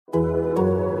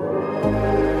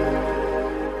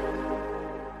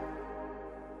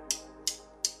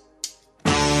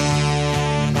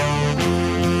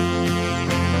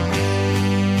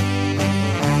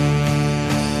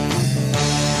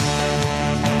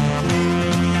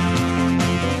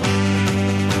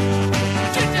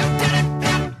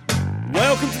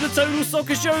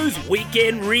Soccer Show's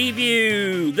weekend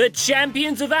review. The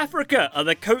champions of Africa are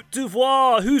the Côte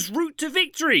d'Ivoire, whose route to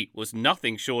victory was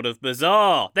nothing short of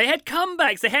bizarre. They had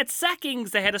comebacks, they had sackings,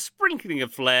 they had a sprinkling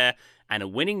of flair, and a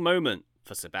winning moment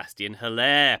for Sébastien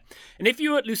Haller. And if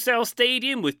you were at Lusail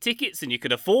Stadium with tickets and you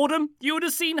could afford them, you would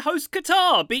have seen host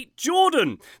Qatar beat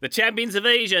Jordan. The champions of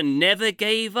Asia never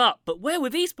gave up. But where were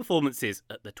these performances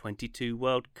at the 22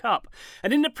 World Cup?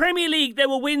 And in the Premier League, there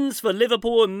were wins for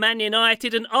Liverpool and Man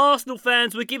United, and Arsenal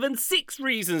fans were given 6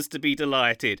 reasons to be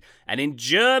delighted. And in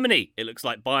Germany, it looks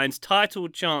like Bayern's title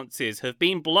chances have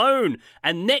been blown.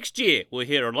 And next year, we'll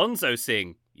hear Alonso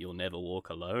sing, "You'll Never Walk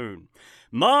Alone."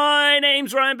 My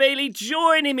name's Ryan Bailey.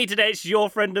 Joining me today is your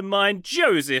friend of mine,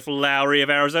 Joseph Lowry of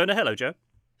Arizona. Hello, Joe.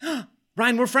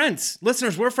 Ryan, we're friends.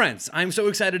 Listeners, we're friends. I'm so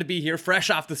excited to be here, fresh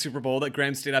off the Super Bowl that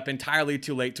Graham stayed up entirely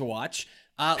too late to watch.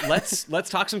 Let's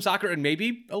talk some soccer and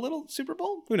maybe a little Super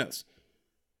Bowl. Who knows?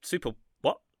 Super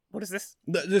what? What is this?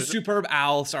 The Superb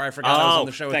Owl. Sorry, I forgot I was on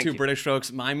the show with two British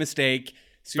folks. My mistake.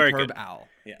 Superb Owl.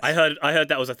 Yes. I heard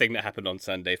that was a thing that happened on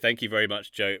Sunday. Thank you very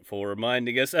much, Joe, for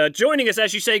reminding us. Joining us,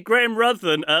 as you say, Graham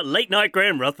Ruthven, late night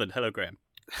Graham Ruthven. Hello, Graham.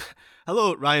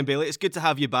 Hello, Ryan Bailey. It's good to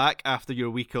have you back after your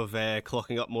week of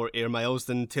clocking up more air miles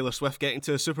than Taylor Swift getting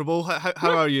to a Super Bowl.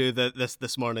 How are you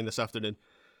this morning, this afternoon?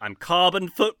 I'm carbon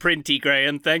footprinty,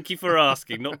 Graham. Thank you for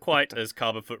asking. Not quite as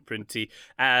carbon footprinty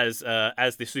as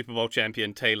the Super Bowl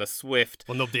champion Taylor Swift.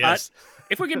 Well, nobody is.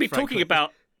 If we're going to be talking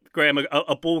about, Graham,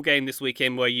 a ball game this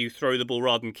weekend where you throw the ball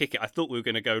rather than kick it, I thought we were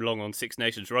going to go long on Six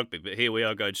Nations rugby, but here we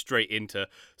are going straight into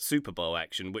Super Bowl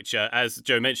action, which, as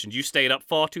Joe mentioned, you stayed up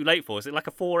far too late for. Is it like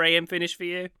a 4 a.m. finish for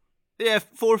you? Yeah,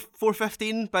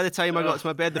 4:15 by the time I got to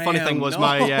my bed. The funny thing was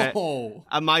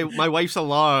my wife's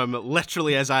alarm,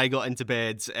 literally as I got into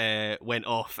bed, went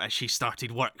off as she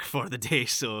started work for the day.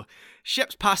 So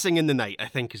ships passing in the night, I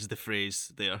think, is the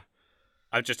phrase there.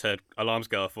 I've just heard alarms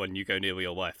go off when you go near with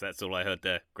your wife. That's all I heard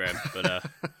there, Graham. But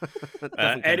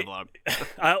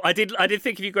I did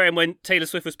think of you, Graham, when Taylor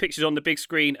Swift was pictured on the big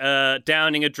screen,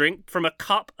 downing a drink from a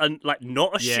cup and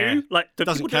not a shoe. Like, do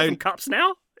people do it from cups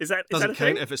now? Is that a count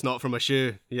thing? If it's not from a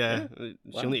shoe. Yeah.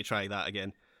 She'll need to try that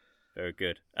again. Very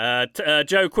good.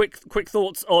 Joe, quick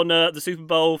thoughts on the Super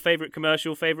Bowl, favourite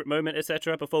commercial, favourite moment,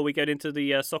 etc. before we get into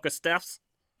the soccer staffs.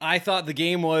 I thought the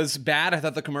game was bad. I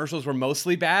thought the commercials were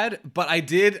mostly bad, but I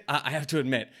have to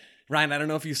admit, Ryan, I don't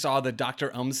know if you saw the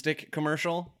Dr. Umstick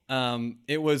commercial.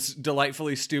 It was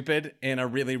delightfully stupid in a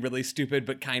really, really stupid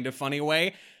but kind of funny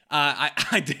way.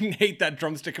 I didn't hate that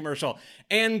drumstick commercial.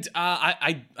 And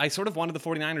I sort of wanted the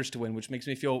 49ers to win, which makes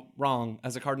me feel wrong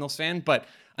as a Cardinals fan, but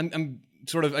I'm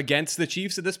sort of against the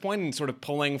Chiefs at this point and sort of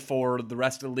pulling for the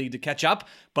rest of the league to catch up.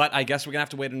 But I guess we're going to have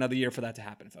to wait another year for that to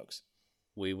happen, folks.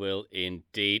 We will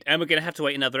indeed. And we're going to have to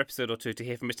wait another episode or two to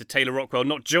hear from Mr. Taylor Rockwell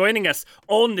not joining us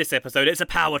on this episode. It's a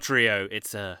power trio.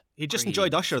 He just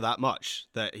enjoyed Usher that much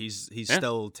that he's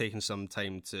still taking some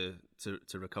time to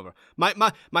recover.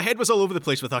 My head was all over the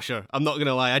place with Usher. I'm not going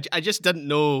to lie. I just didn't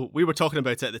know. We were talking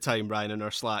about it at the time, Ryan, in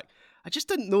our Slack. I just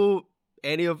didn't know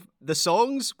any of the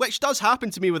songs, which does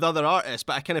happen to me with other artists,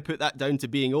 but I kind of put that down to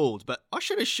being old. But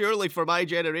Usher is surely for my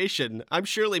generation. I'm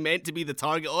surely meant to be the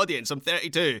target audience. I'm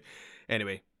 32.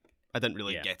 Anyway, I didn't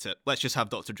really get it. Let's just have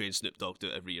Dr. Dre and Snoop Dogg do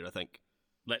it every year, I think.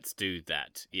 Let's do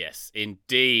that. Yes,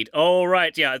 indeed. All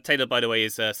right. Yeah, Taylor, by the way,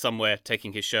 is somewhere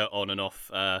taking his shirt on and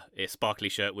off. A sparkly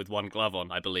shirt with one glove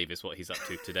on, I believe, is what he's up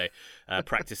to today.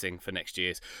 Practicing for next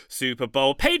year's Super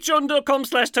Bowl.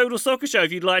 Patreon.com/Total Soccer Show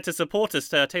if you'd like to support us.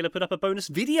 Taylor put up a bonus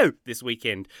video this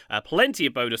weekend. Plenty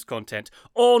of bonus content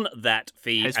on that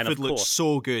feed. His food looks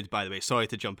so good, by the way. Sorry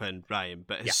to jump in, Ryan,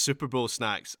 but his Super Bowl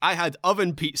snacks. I had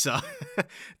oven pizza,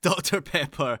 Dr.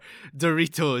 Pepper,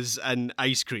 Doritos, and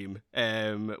ice cream.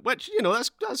 Which,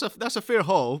 that's a fair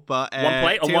haul, but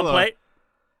one plate.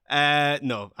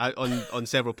 No, on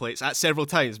several plates at several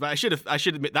times. But I should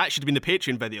admit that should have been the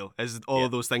Patreon video, as all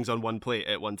of those things on one plate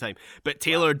at one time. But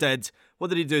Taylor did. What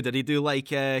did he do? Did he do like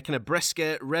kind of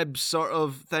brisket, ribs sort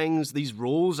of things? These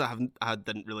rolls, I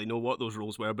didn't really know what those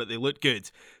rolls were, but they looked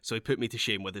good. So he put me to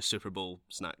shame with his Super Bowl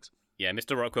snacks. Yeah,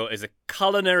 Mr. Rockwell is a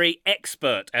culinary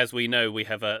expert. As we know, we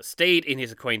have stayed in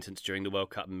his acquaintance during the World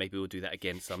Cup, and maybe we'll do that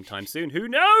again sometime soon. Who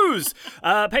knows?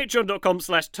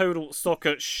 Patreon.com/Total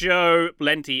Soccer Show.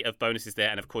 Plenty of bonuses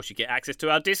there. And of course, you get access to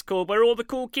our Discord where all the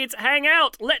cool kids hang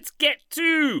out. Let's get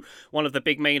to one of the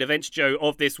big main events, Joe,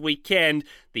 of this weekend.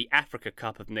 The Africa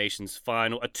Cup of Nations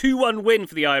final. A 2-1 win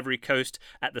for the Ivory Coast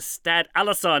at the Stade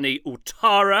Alassane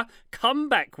Ouattara.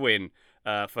 Comeback win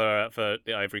for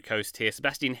the Ivory Coast here.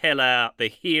 Sébastien Haller, the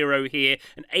hero here,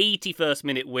 an 81st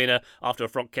minute winner after a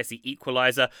Franck Kessie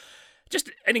equaliser. Just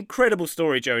an incredible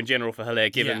story, Joe, in general for Haller,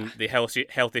 given the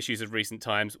health issues of recent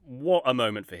times. What a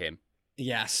moment for him.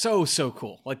 Yeah, so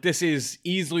cool. Like, this is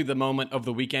easily the moment of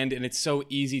the weekend, and it's so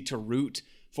easy to root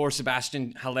for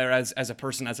Sebastian Haller as a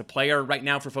person, as a player. Right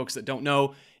now, for folks that don't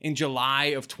know, in July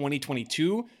of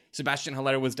 2022, Sebastian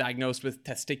Haller was diagnosed with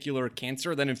testicular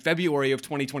cancer. Then in February of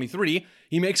 2023,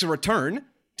 he makes a return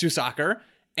to soccer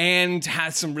and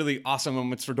has some really awesome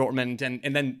moments for Dortmund.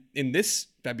 And then in this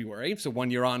February, so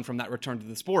 1 year on from that return to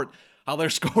the sport, Haller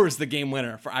scores the game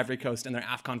winner for Ivory Coast in their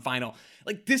AFCON final.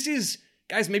 Like, this is,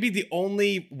 guys, maybe the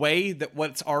only way that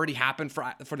what's already happened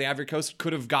for the Ivory Coast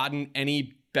could have gotten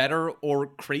any better or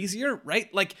crazier,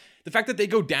 right? Like, the fact that they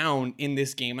go down in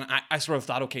this game, and I sort of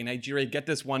thought, okay, Nigeria get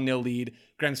this 1-0 lead,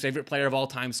 Graham's favorite player of all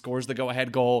time scores the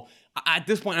go-ahead goal. At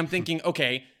this point, I'm thinking,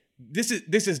 okay, this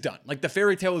is done. Like, the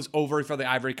fairy tale is over for the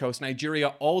Ivory Coast. Nigeria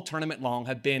all tournament long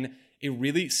have been a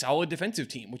really solid defensive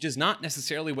team, which is not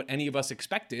necessarily what any of us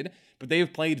expected, but they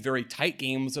have played very tight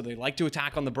games, so they like to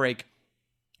attack on the break.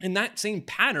 And that same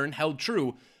pattern held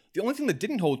true. The only thing that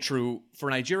didn't hold true for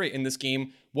Nigeria in this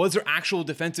game was their actual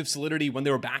defensive solidity when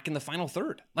they were back in the final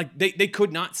third. Like, they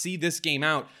could not see this game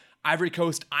out. Ivory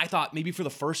Coast, I thought maybe for the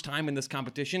first time in this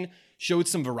competition, showed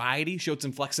some variety, showed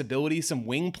some flexibility, some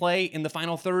wing play in the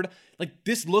final third. Like,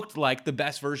 this looked like the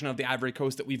best version of the Ivory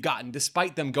Coast that we've gotten,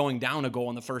 despite them going down a goal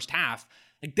in the first half.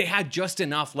 Like, they had just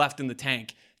enough left in the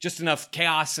tank, just enough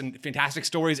chaos and fantastic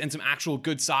stories and some actual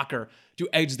good soccer to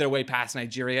edge their way past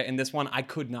Nigeria. In this one, I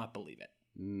could not believe it.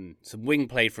 Some wing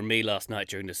play from me last night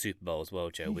during the Super Bowl as well,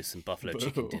 Joe, with some buffalo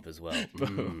chicken dip as well.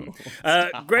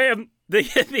 Graham,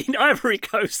 the Ivory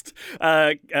Coast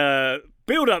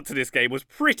build up to this game was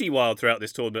pretty wild throughout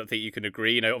this tournament. I think you can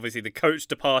agree. You know, obviously the coach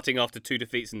departing after 2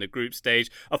 defeats in the group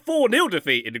stage, a 4-0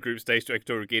 defeat in the group stage to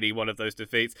Equatorial Guinea, one of those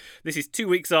defeats. This is 2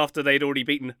 weeks after they'd already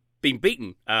been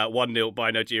beaten 1-0 by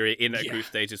Nigeria in that group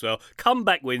stage as well.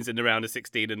 Comeback wins in the round of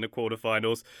 16 in the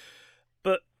quarterfinals.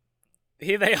 But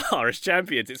here they are as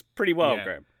champions. It's pretty wild,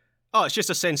 Graham. Oh, it's just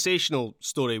a sensational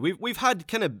story. We've had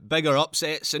kind of bigger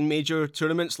upsets in major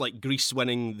tournaments, like Greece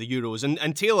winning the Euros,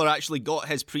 and Taylor actually got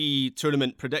his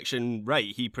pre-tournament prediction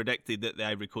right. He predicted that the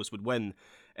Ivory Coast would win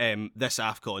this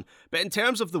AFCON. But in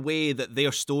terms of the way that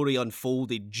their story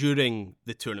unfolded during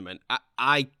the tournament,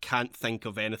 I can't think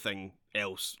of anything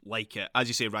else like it. As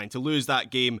you say, Ryan, to lose that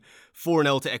game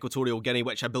 4-0 to Equatorial Guinea,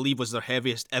 which I believe was their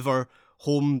heaviest ever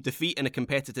home defeat in a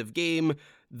competitive game,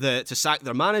 to sack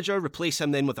their manager, replace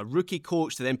him then with a rookie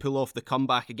coach, to then pull off the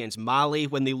comeback against Mali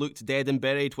when they looked dead and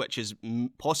buried, which is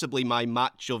possibly my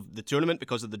match of the tournament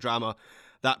because of the drama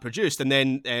that produced, and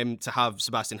then to have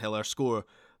Sebastian Haller score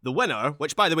the winner,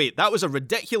 which, by the way, that was a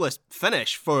ridiculous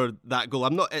finish for that goal.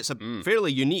 It's a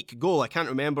fairly unique goal. I can't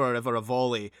remember ever a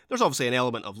volley. There's obviously an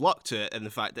element of luck to it in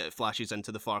the fact that it flashes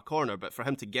into the far corner, but for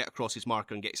him to get across his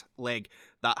marker and get his leg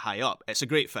that high up, it's a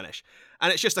great finish.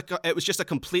 And it was just a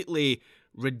completely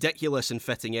ridiculous and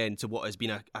fitting end to what has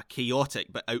been a chaotic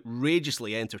but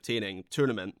outrageously entertaining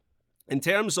tournament. In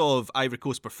terms of Ivory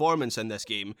Coast's performance in this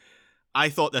game, I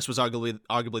thought this was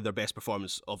arguably their best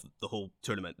performance of the whole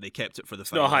tournament. They kept it for the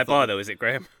final. Not a high bar, though, is it,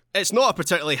 Graham? It's not a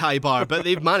particularly high bar, but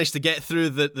they've managed to get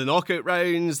through the knockout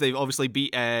rounds. They've obviously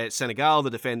beat Senegal, the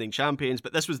defending champions,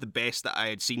 but this was the best that I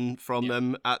had seen from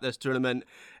them at this tournament,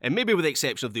 and maybe with the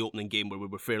exception of the opening game where we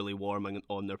were fairly warm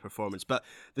on their performance. But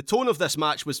the tone of this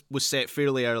match was set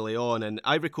fairly early on, and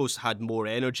Ivory Coast had more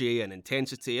energy and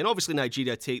intensity, and obviously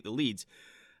Nigeria take the lead.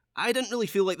 I didn't really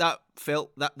feel like that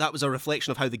was a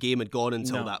reflection of how the game had gone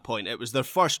until that point. It was their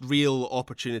first real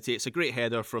opportunity. It's a great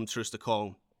header from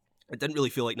Troost-Ekong. It didn't really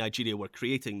feel like Nigeria were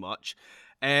creating much.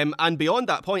 And beyond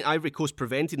that point, Ivory Coast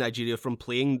prevented Nigeria from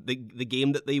playing the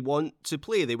game that they want to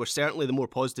play. They were certainly the more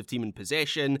positive team in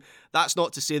possession. That's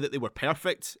not to say that they were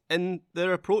perfect in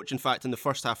their approach. In fact, in the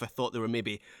first half, I thought they were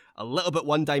maybe a little bit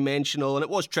one-dimensional, and it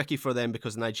was tricky for them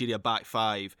because the Nigeria back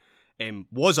five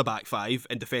was a back five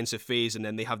in defensive phase, and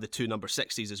then they have the 2 number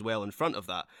 60s as well in front of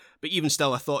that. But even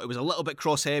still, I thought it was a little bit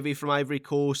cross-heavy from Ivory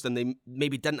Coast, and they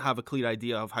maybe didn't have a clear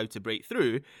idea of how to break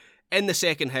through. In the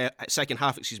second half,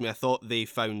 I thought they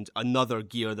found another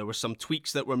gear. There were some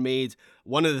tweaks that were made.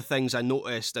 One of the things I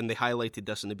noticed, and they highlighted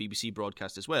this in the BBC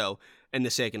broadcast as well, in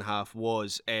the second half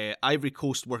was Ivory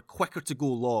Coast were quicker to go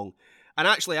long. And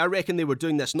actually, I reckon they were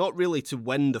doing this not really to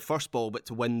win the first ball, but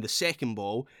to win the second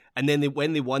ball. And then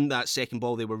when they won that second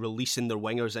ball, they were releasing their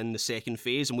wingers in the second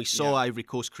phase. And we saw Ivory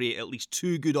Coast create at least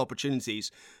 2 good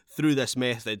opportunities through this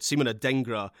method. Simona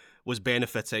Dingra was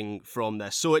benefiting from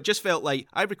this. So it just felt like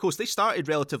Ivory Coast, they started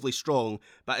relatively strong,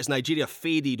 but as Nigeria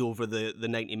faded over the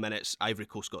 90 minutes, Ivory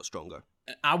Coast got stronger.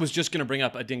 I was just going to bring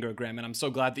up Adingra, Graham, and I'm so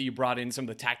glad that you brought in some of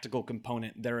the tactical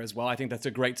component there as well. I think that's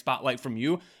a great spotlight from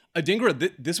you.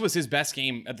 Adingra, this was his best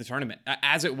game at the tournament,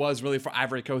 as it was really for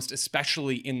Ivory Coast,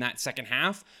 especially in that second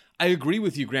half. I agree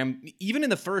with you, Graham. Even in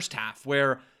the first half,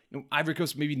 where Ivory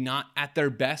Coast maybe not at their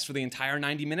best for the entire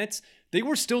 90 minutes, they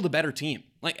were still the better team.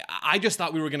 Like, I just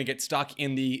thought we were going to get stuck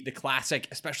in the classic,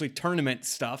 especially tournament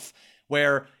stuff,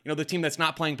 where, the team that's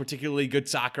not playing particularly good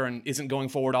soccer and isn't going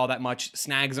forward all that much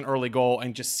snags an early goal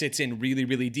and just sits in really,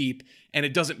 really deep. And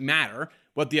it doesn't matter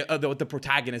what the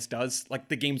protagonist does. Like,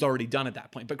 the game's already done at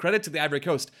that point. But credit to the Ivory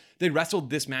Coast, they wrestled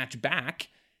this match back.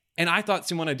 And I thought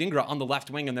Simone Adingra on the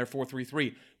left wing in their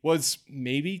 4-3-3 was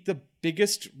maybe the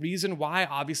biggest reason why.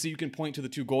 Obviously, you can point to the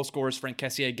two goal scorers, Frank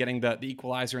Kessié getting the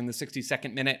equalizer in the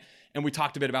 62nd minute. And we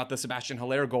talked a bit about the Sebastian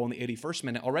Haller goal in the 81st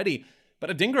minute already. But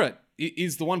Adingra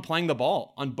is the one playing the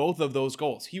ball on both of those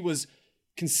goals. He was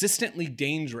consistently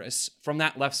dangerous from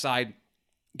that left side,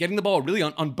 getting the ball really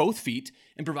on both feet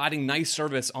and providing nice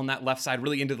service on that left side,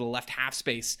 really into the left half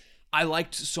space. I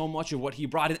liked so much of what he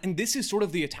brought in. And this is sort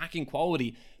of the attacking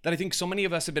quality that I think so many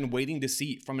of us have been waiting to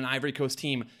see from an Ivory Coast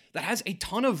team that has a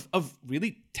ton of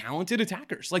really talented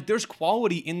attackers. Like, there's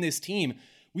quality in this team.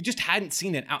 We just hadn't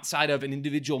seen it outside of an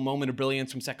individual moment of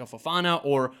brilliance from Seko Fofana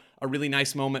or a really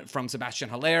nice moment from Sebastian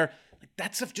Haller. Like,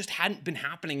 that stuff just hadn't been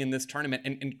happening in this tournament.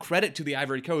 And credit to the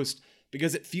Ivory Coast,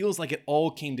 because it feels like it all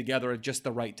came together at just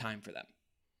the right time for them.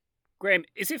 Graham,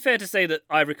 is it fair to say that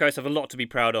Ivory Coast have a lot to be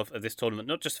proud of this tournament,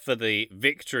 not just for the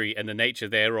victory and the nature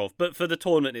thereof, but for the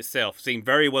tournament itself? Seemed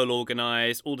very well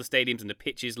organised, all the stadiums and the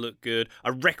pitches look good,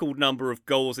 a record number of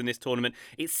goals in this tournament.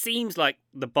 It seems like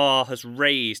the bar has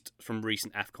raised from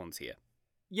recent AFCONs here.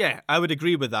 Yeah, I would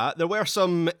agree with that. There were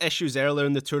some issues earlier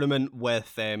in the tournament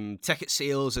with ticket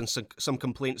sales and some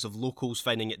complaints of locals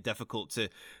finding it difficult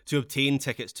to obtain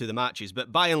tickets to the matches.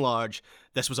 But by and large,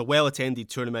 this was a well-attended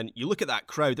tournament. You look at that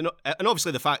crowd, and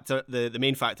obviously the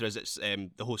main factor is it's the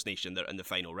host nation in the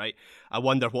final, right? I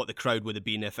wonder what the crowd would have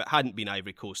been if it hadn't been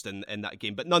Ivory Coast in that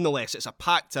game. But nonetheless, it's a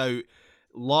packed-out,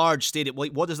 large stadium.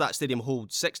 Like, what does that stadium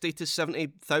hold? 60 to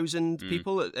 70,000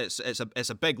 people? It's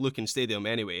a big-looking stadium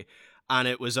anyway. And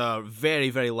it was a very,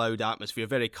 very loud atmosphere,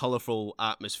 very colourful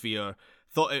atmosphere.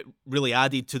 Thought it really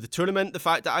added to the tournament, the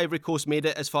fact that Ivory Coast made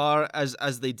it as far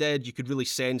as they did. You could really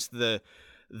sense the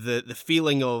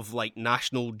feeling of like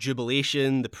national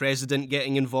jubilation, the president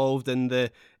getting involved in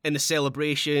the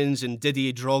celebrations, and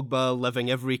Didier Drogba living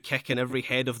every kick and every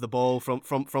head of the ball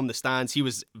from the stands. He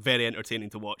was very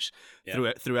entertaining to watch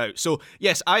throughout. So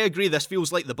yes, I agree. This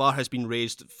feels like the bar has been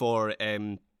raised for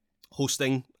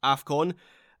hosting AFCON.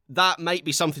 That might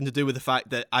be something to do with the fact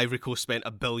that Ivory Coast spent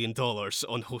 $1 billion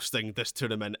on hosting this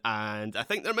tournament, and I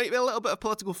think there might be a little bit of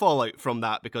political fallout from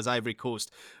that, because Ivory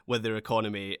Coast, with their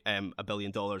economy, $1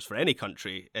 billion for any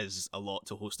country is a lot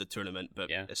to host a tournament,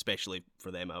 but especially for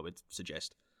them, I would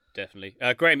suggest. Definitely.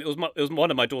 Graham, it was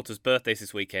one of my daughter's birthdays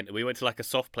this weekend, and we went to like a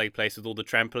soft play place with all the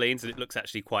trampolines, and it looks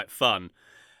actually quite fun.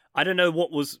 I don't know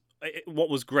what was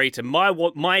greater,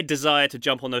 my desire to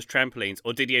jump on those trampolines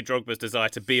or Didier Drogba's desire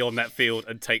to be on that field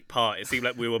and take part. It seemed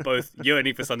like we were both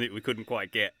yearning for something that we couldn't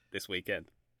quite get this weekend.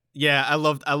 Yeah, I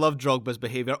loved Drogba's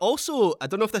behaviour. Also, I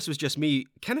don't know if this was just me,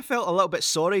 kind of felt a little bit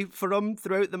sorry for him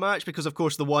throughout the match, because of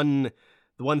course the one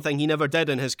thing he never did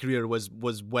in his career was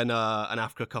win an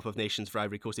Africa Cup of Nations for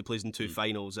Ivory Coast. He plays in two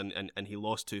finals and he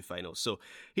lost two finals. So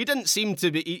he doesn't seem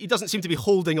to be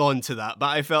holding on to that, but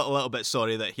I felt a little bit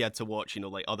sorry that he had to watch,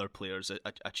 like other players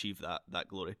achieve that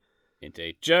glory.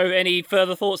 Indeed. Joe, any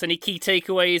further thoughts, any key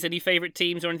takeaways, any favourite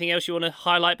teams or anything else you want to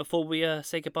highlight before we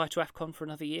say goodbye to AFCON for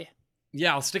another year?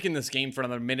 Yeah, I'll stick in this game for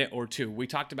another minute or two. We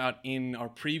talked about in our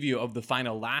preview of the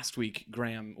final last week,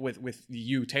 Graham, with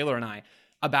you, Taylor, and I,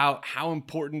 about how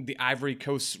important the Ivory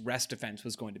Coast's rest defense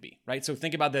was going to be, right? So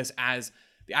think about this as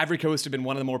the Ivory Coast have been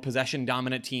one of the more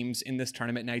possession-dominant teams in this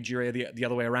tournament, Nigeria the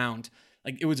other way around.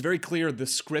 Like, it was very clear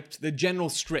the general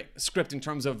script in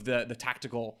terms of the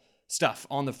tactical stuff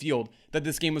on the field that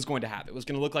this game was going to have. It was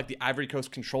going to look like the Ivory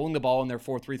Coast controlling the ball in their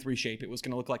 4-3-3 shape. It was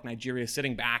going to look like Nigeria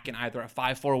sitting back in either a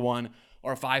 5-4-1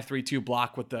 or a 5-3-2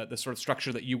 block with the sort of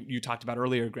structure that you talked about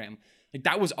earlier, Graham. Like,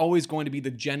 that was always going to be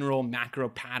the general macro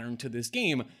pattern to this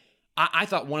game. I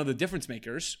thought one of the difference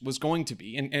makers was going to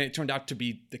be, and it turned out to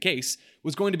be the case,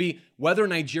 was going to be whether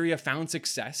Nigeria found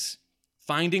success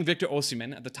finding Victor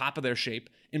Osimhen at the top of their shape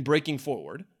and breaking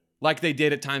forward, like they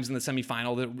did at times in the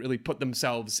semifinal that really put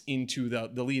themselves into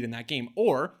the lead in that game,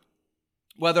 or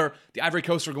whether the Ivory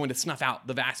Coast were going to snuff out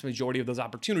the vast majority of those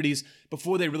opportunities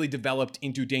before they really developed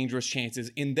into dangerous chances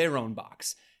in their own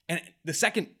box. And the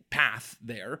second path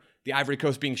there, the Ivory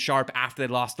Coast being sharp after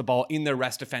they lost the ball in their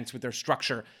rest defense with their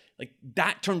structure, like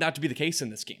that turned out to be the case in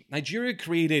this game. Nigeria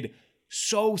created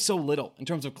so little in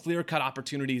terms of clear-cut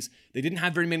opportunities. They didn't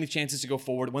have very many chances to go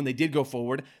forward. When they did go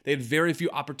forward, they had very few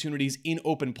opportunities in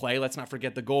open play. Let's not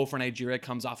forget the goal for Nigeria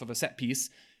comes off of a set piece.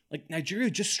 Like, Nigeria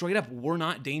just straight up were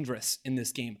not dangerous in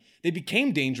this game. They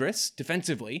became dangerous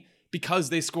defensively because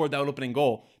they scored that opening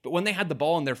goal. But when they had the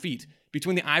ball on their feet,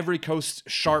 between the Ivory Coast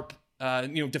sharp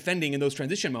defending in those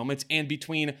transition moments and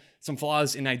between some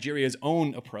flaws in Nigeria's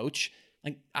own approach,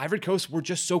 like, Ivory Coast were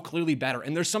just so clearly better.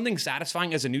 And there's something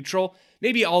satisfying as a neutral.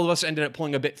 Maybe all of us ended up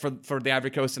pulling a bit for the Ivory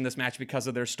Coast in this match because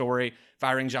of their story,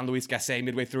 firing Jean-Louis Gasset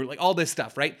midway through, like all this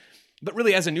stuff, right? But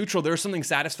really, as a neutral, there's something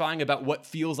satisfying about what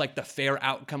feels like the fair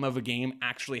outcome of a game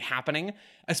actually happening,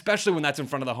 especially when that's in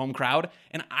front of the home crowd.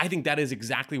 And I think that is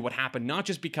exactly what happened, not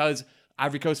just because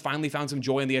Ivory Coast finally found some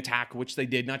joy in the attack, which they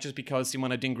did, not just because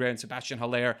Simona Dingre and Sebastian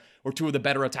Haller were two of the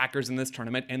better attackers in this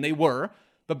tournament, and they were,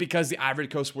 but because the Ivory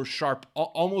Coast were sharp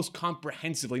almost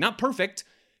comprehensively. Not perfect,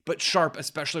 but sharp,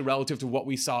 especially relative to what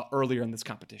we saw earlier in this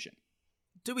competition.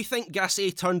 Do we think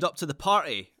Gasset turned up to the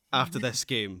party after this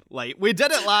game? Like, we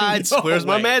did it, lads. No Where's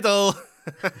my way. medal?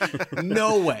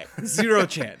 No way. Zero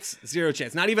chance.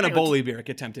 Not even a Bully Beer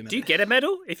could tempt him. Do you get a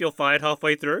medal if you're fired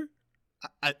halfway through?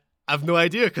 I've no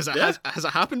idea, because has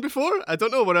it happened before? I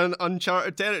don't know. We're in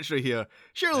uncharted territory here.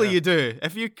 Surely you do.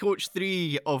 If you coach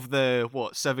 3 of the,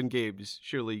 7 games,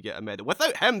 surely you get a medal.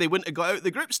 Without him, they wouldn't have got out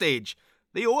the group stage.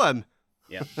 They owe him.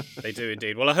 Yeah, they do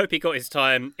indeed. Well, I hope he got his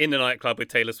time in the nightclub with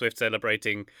Taylor Swift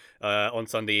celebrating on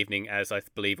Sunday evening, as I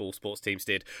believe all sports teams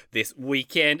did this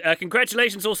weekend.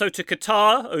 Congratulations also to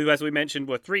Qatar, who, as we mentioned,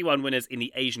 were 3-1 winners in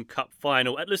the Asian Cup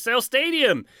final at Lusail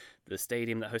Stadium, the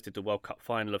stadium that hosted the World Cup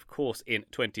final, of course, in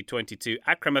 2022.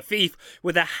 Akram Afif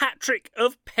with a hat-trick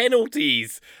of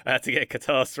penalties to get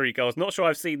Qatar's 3 goals. Not sure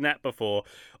I've seen that before.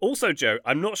 Also, Joe,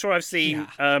 I'm not sure I've seen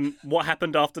what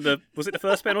happened after was it the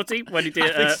first penalty? When he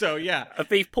did, I think so, yeah.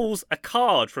 Afif pulls a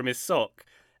card from his sock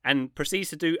and proceeds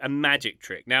to do a magic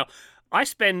trick. Now, I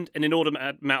spend an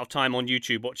inordinate amount of time on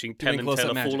YouTube watching Penn and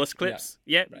Teller Flawless clips.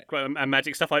 Yeah, right. And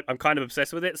magic stuff. I'm kind of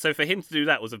obsessed with it. So for him to do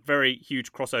that was a very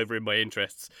huge crossover in my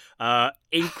interests.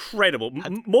 Incredible.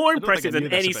 More impressive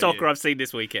than any soccer I've seen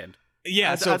this weekend.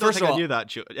 Yeah, so first of all, I knew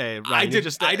that, Ryan.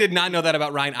 I did not know that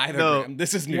about Ryan either. No.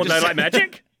 This is new. What, I like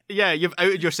magic? Yeah, you've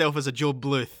outed yourself as a Joe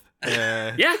Bluth.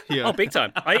 Yeah, here. Oh, big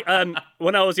time.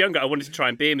 When I was younger, I wanted to try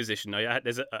and be a musician.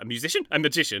 There's a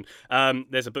magician.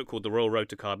 There's a book called The Royal Road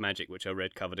to Card Magic, which I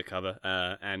read cover to cover,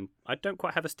 and I don't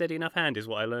quite have a steady enough hand, is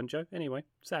what I learned, Joe. Anyway,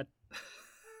 sad.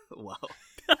 Wow.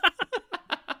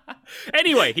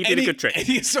 Anyway, he did a good trick.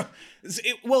 So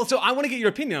I want to get your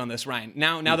opinion on this, Ryan.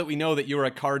 Now that we know that you're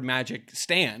a card magic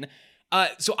stan.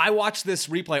 So I watched this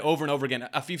replay over and over again.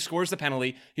 Afif scores the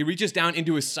penalty. He reaches down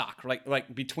into his sock,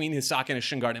 like between his sock and his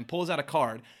shin guard, and pulls out a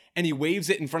card, and he waves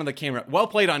it in front of the camera. Well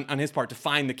played on his part to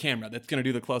find the camera that's going to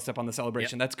do the close-up on the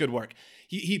celebration. Yep. That's good work.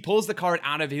 He pulls the card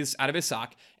out of his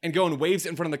sock and and waves it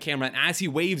in front of the camera, and as he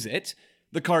waves it,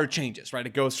 the card changes, right?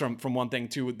 It goes from one thing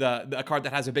to a card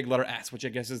that has a big letter S, which I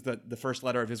guess is the first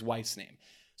letter of his wife's name.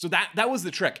 So that was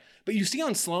the trick. But you see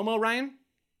on slow-mo, Ryan,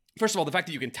 first of all, the fact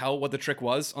that you can tell what the trick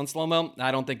was on slow-mo,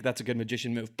 I don't think that's a good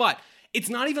magician move. But it's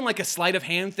not even like a sleight of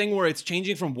hand thing where it's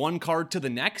changing from one card to the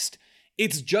next.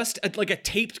 It's just like a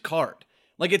taped card.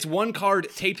 Like, it's one card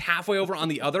taped halfway over on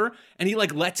the other, and he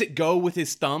lets it go with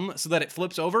his thumb so that it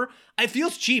flips over. It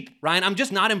feels cheap, Ryan. I'm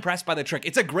just not impressed by the trick.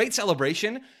 It's a great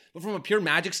celebration, but from a pure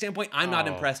magic standpoint, I'm not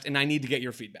impressed, and I need to get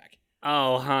your feedback.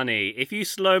 Oh, honey, if you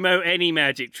slow-mo any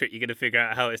magic trick, you're going to figure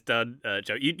out how it's done,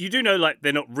 Joe. You do know,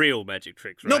 they're not real magic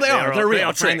tricks, right? No, they are. They're real. They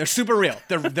are tricks. They're super real.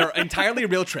 They're entirely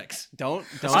real tricks.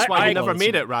 This is why you never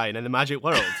made it, Ryan, in the magic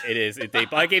world. It is, indeed.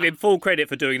 But I gave him full credit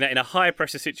for doing that in a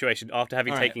high-pressure situation after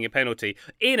having taken a penalty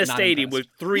in a stadium with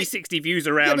 360 views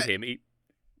around him.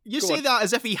 You say that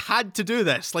as if he had to do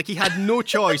this. Like, he had no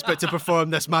choice but to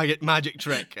perform this magic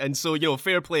trick. And so,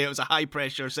 fair play, it was a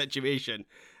high-pressure situation.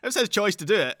 It was his choice to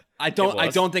do it. I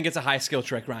don't think it's a high skill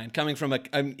trick, Ryan. Coming from a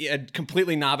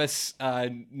completely novice,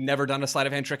 never done a sleight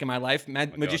of hand trick in my life,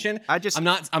 magician. I'm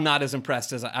not as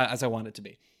impressed as I want it to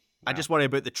be. I just worry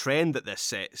about the trend that this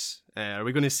sets. Are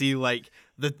we going to see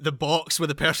the box with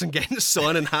the person getting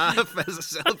sawn in half as a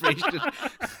celebration?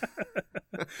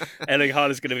 Erling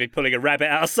Haaland's going to be pulling a rabbit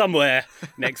out of somewhere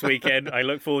next weekend. I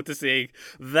look forward to seeing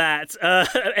that.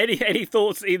 Any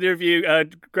thoughts, either of you?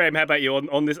 Graham, how about you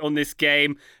on this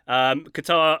game?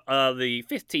 Qatar are the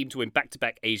 5th team to win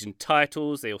back-to-back Asian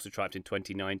titles. They also triumphed in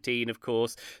 2019, of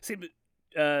course.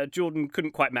 Jordan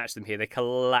couldn't quite match them here. They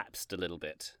collapsed a little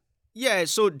bit. Yeah,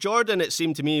 so Jordan, it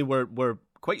seemed to me, were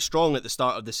quite strong at the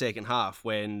start of the second half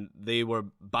when they were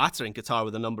battering Qatar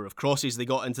with a number of crosses they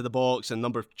got into the box and a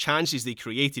number of chances they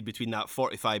created between that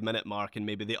 45-minute mark and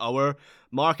maybe the hour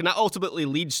mark. And that ultimately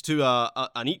leads to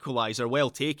an equaliser,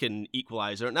 well-taken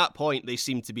equaliser. At that point, they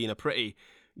seemed to be in a pretty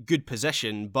good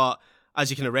position. But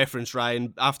as you kind of referenced,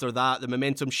 Ryan, after that, the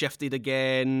momentum shifted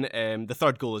again. The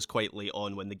third goal is quite late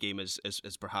on when the game is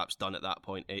perhaps done at that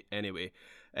point anyway.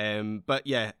 But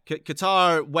yeah,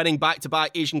 Qatar winning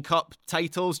back-to-back Asian Cup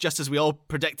titles, just as we all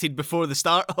predicted before the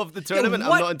start of the tournament.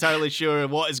 I'm not entirely sure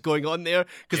what is going on there,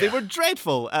 because they were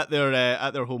dreadful at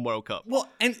their home World Cup. Well,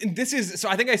 and this is, so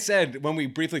I think I said when we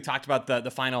briefly talked about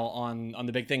the final on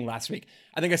the big thing last week,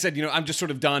 I think I said, I'm just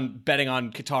sort of done betting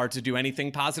on Qatar to do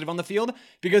anything positive on the field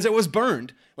because it was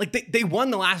burned. Like they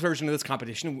won the last version of this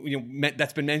competition,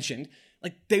 that's been mentioned.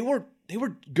 Like they were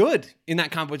good in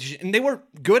that competition, and they were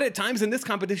good at times in this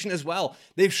competition as well.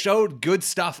 They've showed good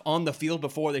stuff on the field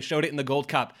before. They showed it in the Gold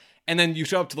Cup, and then you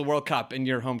show up to the World Cup in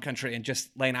your home country and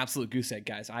just lay an absolute goose egg,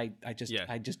 guys. I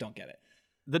just don't get it.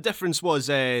 The difference was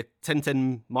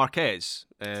Tintin Marquez,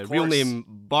 real name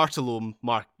Bartolome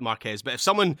Marquez. But if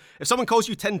someone calls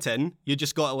you Tintin, you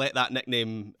just got to let that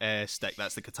nickname stick.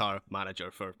 That's the Qatar manager,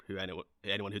 for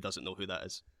anyone who doesn't know who that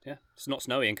is. Yeah, it's not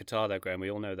snowy in Qatar though, Graham. We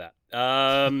all know that.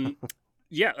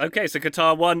 Yeah, okay, so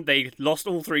Qatar won. They lost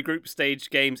all 3 group stage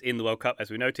games in the World Cup,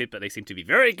 as we noted, but they seem to be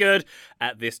very good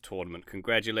at this tournament.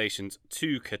 Congratulations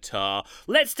to Qatar.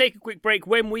 Let's take a quick break.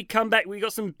 When we come back, we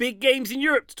got some big games in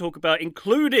Europe to talk about,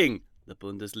 including the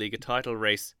Bundesliga title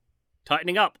race.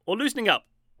 Tightening up or loosening up?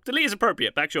 Delete is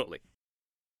appropriate. Back shortly.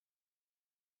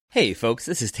 Hey folks,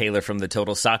 this is Taylor from the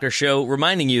Total Soccer Show,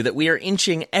 reminding you that we are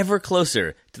inching ever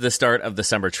closer to the start of the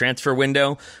summer transfer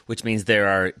window, which means there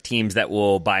are teams that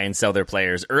will buy and sell their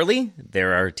players early,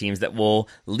 there are teams that will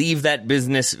leave that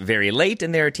business very late,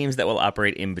 and there are teams that will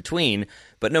operate in between.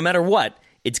 But no matter what,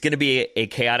 it's going to be a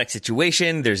chaotic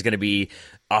situation. There's going to be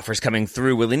offers coming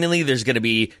through willy-nilly. There's going to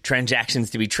be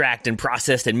transactions to be tracked and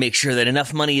processed and make sure that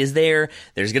enough money is there.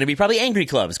 There's going to be probably angry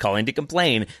clubs calling to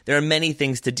complain. There are many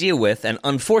things to deal with, and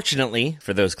unfortunately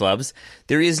for those clubs,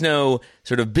 there is no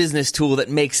sort of business tool that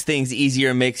makes things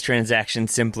easier, makes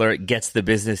transactions simpler, gets the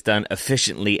business done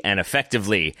efficiently and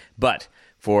effectively. But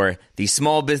for the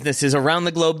small businesses around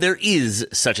the globe, there is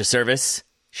such a service,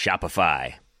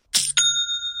 Shopify.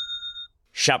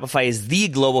 Shopify is the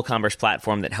global commerce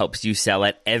platform that helps you sell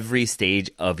at every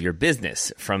stage of your business,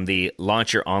 from the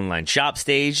launch your online shop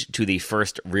stage to the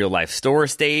first real-life store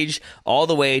stage, all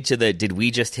the way to the did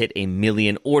we just hit 1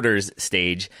 million orders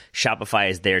stage. Shopify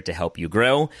is there to help you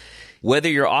grow. Whether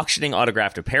you're auctioning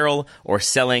autographed apparel or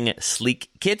selling sleek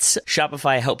kits,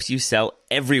 Shopify helps you sell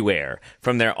everywhere.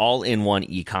 From their all-in-one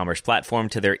e-commerce platform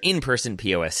to their in-person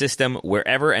POS system,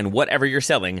 wherever and whatever you're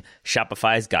selling,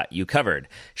 Shopify's got you covered.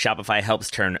 Shopify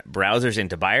helps turn browsers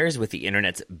into buyers with the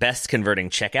internet's best converting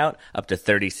checkout, up to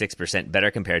 36% better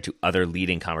compared to other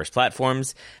leading commerce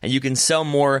platforms. And you can sell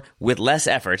more with less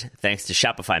effort thanks to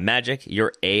Shopify Magic,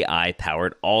 your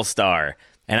AI-powered all-star.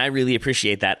 And I really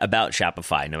appreciate that about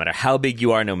Shopify. No matter how big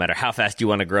you are, no matter how fast you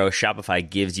want to grow, Shopify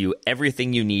gives you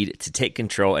everything you need to take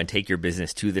control and take your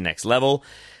business to the next level.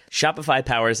 Shopify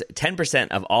powers 10%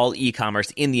 of all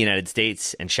e-commerce in the United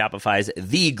States, and Shopify's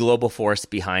the global force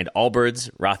behind Allbirds,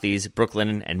 Rothy's,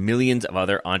 Brooklinen, and millions of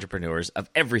other entrepreneurs of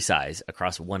every size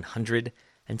across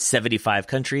 175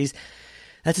 countries.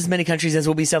 That's as many countries as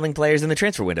will be selling players in the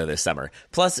transfer window this summer.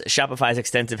 Plus, Shopify's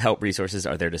extensive help resources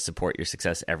are there to support your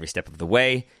success every step of the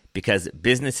way, because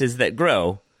businesses that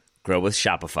grow with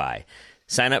Shopify.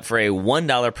 Sign up for a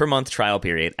 $1 per month trial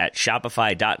period at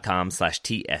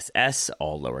shopify.com/TSS,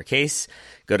 all lowercase.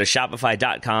 Go to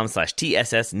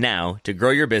shopify.com/TSS now to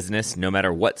grow your business no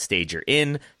matter what stage you're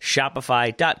in.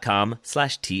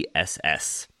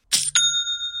 Shopify.com/TSS.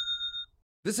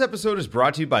 This episode is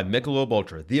brought to you by Michelob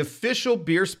Ultra, the official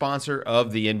beer sponsor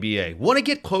of the NBA. Want to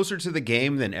get closer to the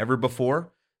game than ever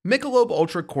before? Michelob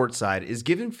Ultra Courtside is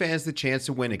giving fans the chance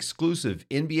to win exclusive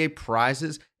NBA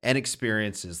prizes and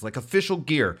experiences like official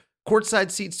gear, courtside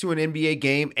seats to an NBA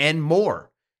game, and more.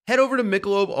 Head over to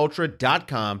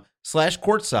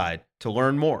MichelobUltra.com/courtside to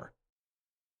learn more.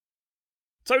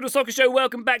 Total Soccer Show,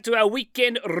 welcome back to our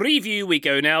weekend review. We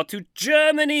go now to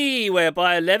Germany,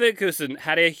 whereby Leverkusen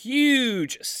had a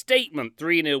huge statement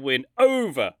 3-0 win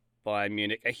over Bayern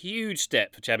Munich. A huge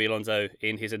step for Xabi Alonso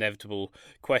in his inevitable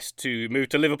quest to move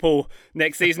to Liverpool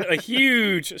next season. A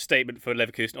huge statement for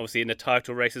Leverkusen, obviously in the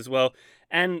title race as well.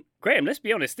 And Graham, let's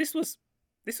be honest, this was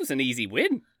an easy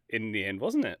win in the end,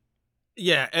 wasn't it?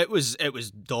 Yeah, it was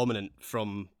dominant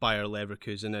from Bayer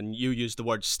Leverkusen, and you used the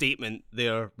word statement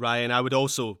there, Ryan. I would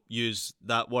also use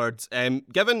that word.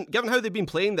 Given how they've been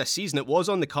playing this season, it was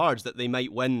on the cards that they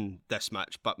might win this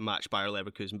match Bayer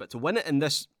Leverkusen, but to win it in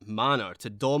this manner, to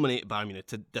dominate Bayern Munich,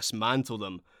 to dismantle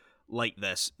them like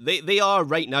this, they are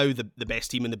right now the best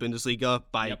team in the Bundesliga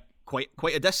by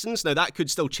quite a distance. Now that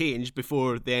could still change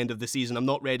before the end of the season. I'm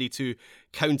not ready to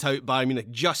count out Bayern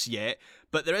Munich just yet.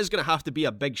 But there is going to have to be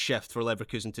a big shift for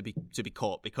Leverkusen to be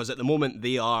caught, because at the moment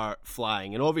they are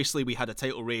flying. And obviously we had a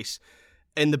title race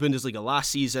in the Bundesliga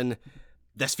last season.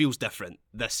 This feels different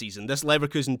this season. This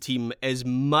Leverkusen team is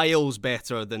miles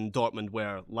better than Dortmund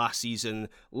were last season.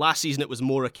 Last season it was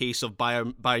more a case of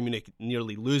Bayern Munich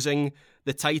nearly losing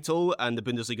the title and the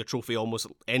Bundesliga trophy almost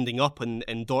ending up in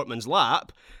Dortmund's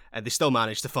lap. They still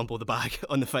managed to fumble the bag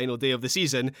on the final day of the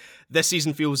season. This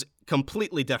season feels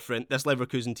completely different. This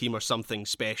Leverkusen team are something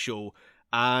special,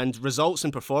 and results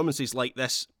and performances like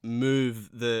this move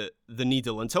the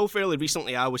needle. Until fairly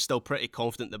recently, I was still pretty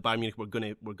confident that Bayern Munich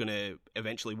were gonna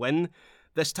eventually win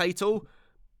this title.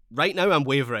 Right now, I'm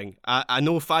wavering. I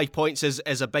know 5 points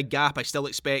is a big gap. I still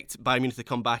expect Bayern Munich to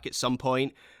come back at some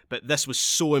point, but this was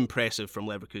so impressive from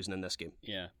Leverkusen in this game.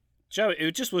 Yeah, Joe,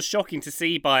 it just was shocking to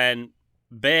see Bayern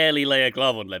barely lay a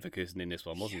glove on Leverkusen in this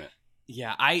one, wasn't it?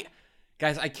 Yeah,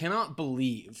 Guys, I cannot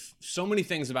believe so many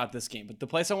things about this game, but the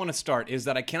place I want to start is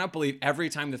that I cannot believe every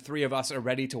time the three of us are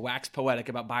ready to wax poetic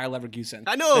about Bayer Leverkusen,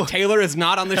 I know! that Taylor is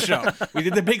not on the show. We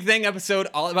did the Big Thing episode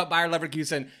all about Bayer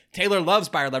Leverkusen. Taylor loves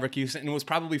Bayer Leverkusen and was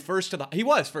probably first to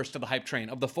the hype train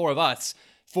of the four of us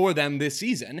for them this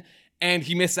season, and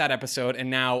he missed that episode, and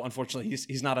now, unfortunately,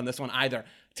 he's not on this one either.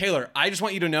 Taylor, I just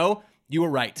want you to know, you were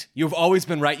right. You've always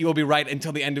been right. You will be right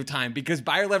until the end of time, because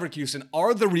Bayer Leverkusen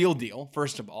are the real deal,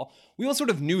 first of all. We all sort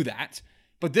of knew that,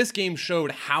 but this game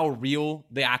showed how real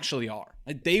they actually are.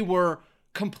 Like, they were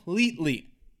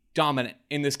completely dominant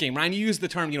in this game. Ryan, you used the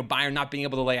term, Bayern not being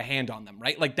able to lay a hand on them,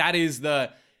 right? Like, that is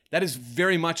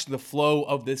very much the flow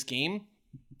of this game.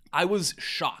 I was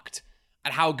shocked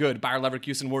at how good Bayer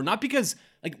Leverkusen were, not because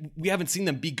we haven't seen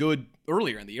them be good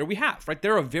earlier in the year. We have, right?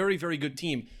 They're a very, very good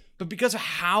team. But because of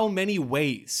how many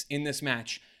ways in this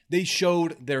match they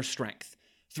showed their strength.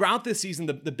 Throughout this season,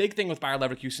 the big thing with Bayer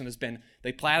Leverkusen has been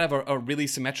they play out of a really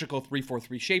symmetrical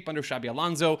 3-4-3 shape under Xabi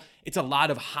Alonso. It's a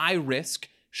lot of high risk,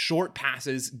 short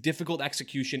passes, difficult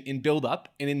execution in build-up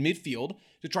and in midfield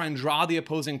to try and draw the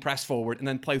opposing press forward and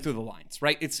then play through the lines,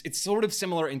 right? It's sort of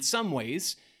similar in some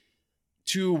ways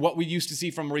to what we used to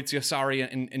see from Maurizio Sarri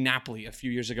in Napoli a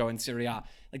few years ago in Serie A.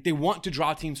 Like, they want to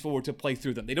draw teams forward to play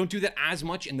through them. They don't do that as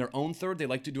much in their own third. They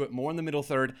like to do it more in the middle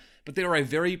third, but they are a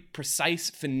very precise,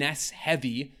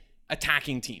 finesse-heavy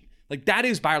attacking team. Like, that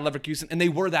is Bayer Leverkusen, and they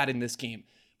were that in this game.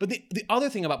 But the other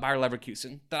thing about Bayer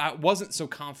Leverkusen that I wasn't so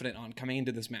confident on coming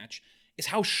into this match is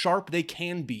how sharp they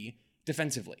can be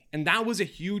defensively. And that was a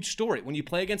huge story. When you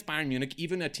play against Bayern Munich,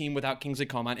 even a team without Kingsley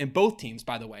Coman, and both teams,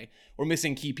 by the way, were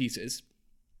missing key pieces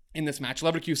in this match.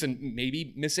 Leverkusen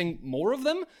maybe missing more of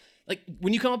them. Like,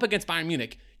 when you come up against Bayern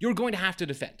Munich, you're going to have to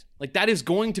defend. Like, that is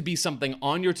going to be something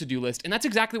on your to-do list, and that's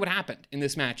exactly what happened in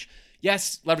this match.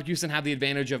 Yes, Leverkusen had the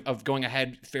advantage of going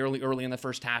ahead fairly early in the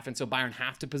first half, and so Bayern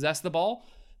have to possess the ball,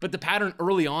 but the pattern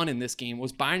early on in this game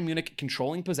was Bayern Munich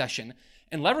controlling possession,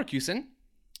 and Leverkusen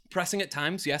pressing at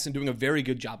times, yes, and doing a very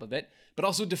good job of it, but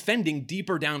also defending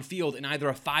deeper downfield in either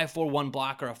a 5-4-1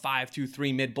 block or a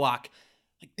 5-2-3 mid block.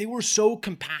 Like, they were so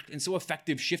compact and so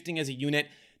effective shifting as a unit.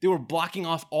 They were blocking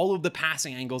off all of the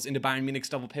passing angles into Bayern Munich's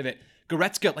double pivot.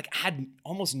 Goretzka had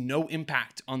almost no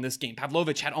impact on this game.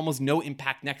 Pavlovic had almost no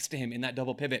impact next to him in that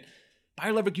double pivot.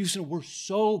 Bayer Leverkusen were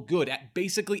so good at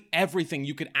basically everything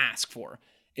you could ask for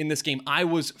in this game. I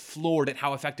was floored at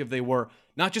how effective they were.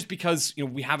 Not just because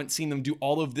we haven't seen them do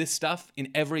all of this stuff in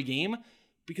every game,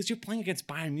 because you're playing against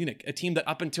Bayern Munich, a team that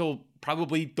up until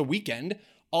probably the weekend,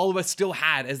 all of us still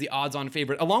had as the odds-on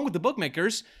favorite, along with the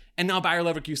bookmakers, and now Bayer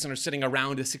Leverkusen are sitting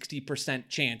around a 60%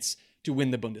 chance to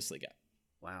win the Bundesliga.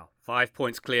 Wow. 5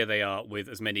 points clear they are with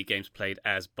as many games played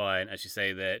as Bayern, as you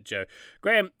say there, Joe.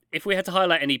 Graham, if we had to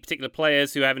highlight any particular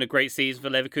players who are having a great season for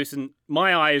Leverkusen,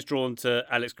 my eye is drawn to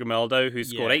Alex Grimaldo, who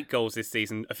scored 8 goals this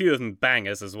season, a few of them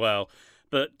bangers as well.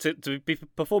 But to be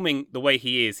performing the way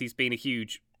he is, he's been a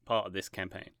huge part of this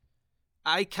campaign.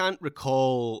 I can't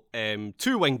recall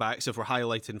two wing-backs, if we're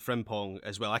highlighting Frimpong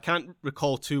as well. I can't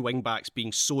recall two wing-backs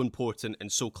being so important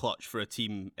and so clutch for a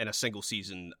team in a single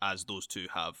season as those two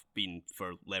have been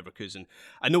for Leverkusen.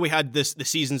 I know we had the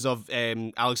seasons of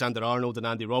Alexander-Arnold and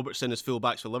Andy Robertson as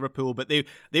full-backs for Liverpool, but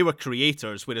they were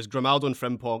creators, whereas Grimaldo and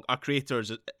Frimpong are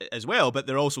creators as well, but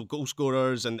they're also goal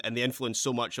scorers and they influence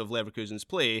so much of Leverkusen's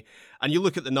play. And you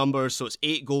look at the numbers, so it's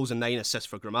 8 goals and 9 assists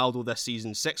for Grimaldo this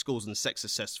season, 6 goals and 6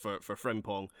 assists for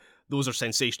Frimpong. Those are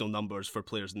sensational numbers for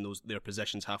players in their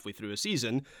positions halfway through a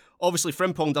season. Obviously,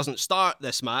 Frimpong doesn't start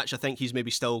this match. I think he's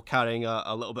maybe still carrying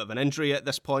a little bit of an injury at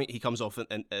this point. He comes off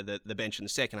the bench in the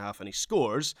second half and he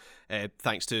scores,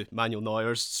 thanks to Manuel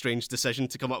Neuer's strange decision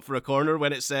to come up for a corner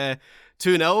when it's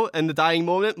 2-0 in the dying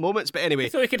moments. But anyway,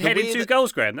 so he could head in 2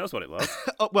 goals, Graham. That was what it was.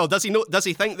 Well, does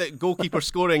he think that goalkeeper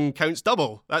scoring counts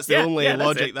double? That's the only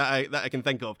logic that I can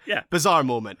think of. Yeah. Bizarre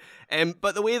moment.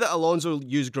 But the way that Alonso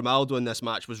used Grimaldo in this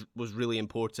match was really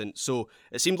important. So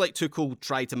it seemed like Tuchel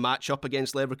tried to match up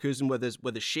against Leverkusen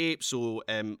with his shape. So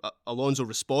Alonso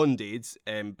responded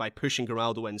by pushing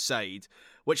Grimaldo inside,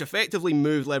 which effectively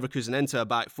moved Leverkusen into a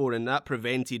back four, and that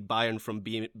prevented Bayern from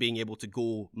being able to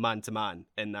go man-to-man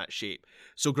in that shape.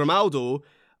 So Grimaldo,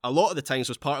 a lot of the times,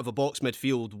 was part of a box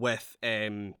midfield with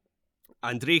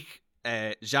Andrich,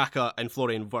 Xhaka and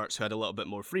Florian Wirtz, who had a little bit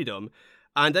more freedom.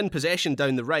 And in possession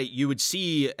down the right, you would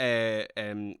see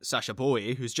Sacha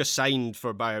Boey, who's just signed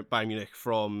for Bayern Munich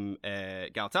from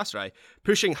Galatasaray,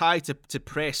 pushing high to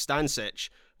press Stanisic,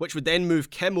 which would then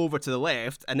move Kim over to the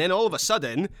left, and then all of a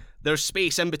sudden, there's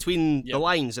space in between the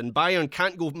lines, and Bayern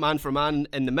can't go man for man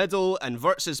in the middle, and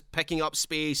Wirtz is picking up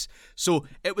space. So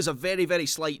it was a very, very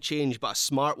slight change, but a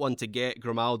smart one to get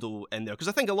Grimaldo in there. Because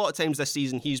I think a lot of times this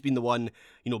season, he's been the one,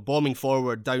 bombing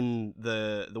forward down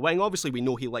the wing. Obviously, we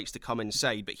know he likes to come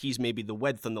inside, but he's maybe the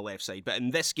width on the left side. But in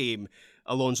this game,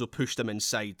 Alonso pushed him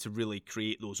inside to really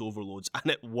create those overloads,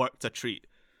 and it worked a treat.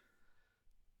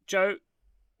 Joe,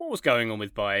 what was going on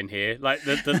with Bayern here? Like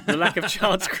the lack of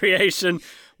chance creation.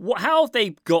 How have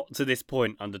they got to this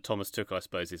point under Thomas Tuchel, I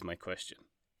suppose, is my question.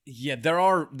 Yeah, there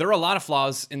are a lot of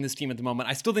flaws in this team at the moment.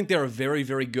 I still think they're very,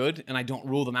 very good, and I don't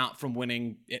rule them out from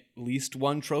winning at least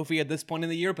one trophy at this point in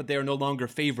the year, but they are no longer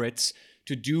favorites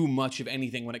to do much of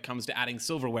anything when it comes to adding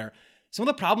silverware. Some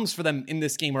of the problems for them in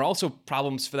this game are also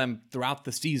problems for them throughout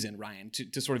the season, Ryan,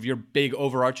 to sort of your big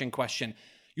overarching question.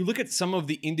 You look at some of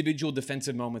the individual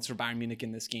defensive moments for Bayern Munich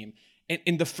in this game.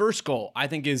 And the first goal, I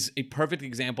think, is a perfect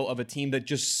example of a team that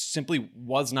just simply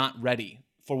was not ready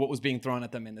for what was being thrown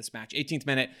at them in this match. 18th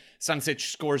minute, Stanisic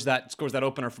scores that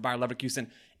opener for Bayer Leverkusen.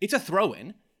 It's a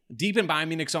throw-in deep in Bayern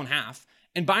Munich's own half.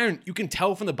 And Bayern, you can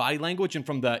tell from the body language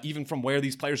and even from where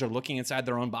these players are looking inside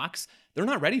their own box, they're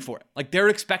not ready for it. Like, they're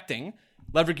expecting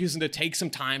Leverkusen to take some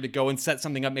time to go and set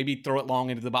something up, maybe throw it long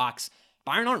into the box.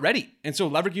 Bayern aren't ready. And so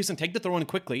Leverkusen take the throw in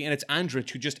quickly, and it's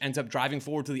Andrich who just ends up driving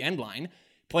forward to the end line,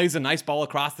 plays a nice ball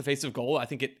across the face of goal. I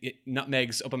think it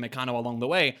nutmegs Upamecano along the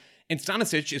way. And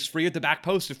Stanisic is free at the back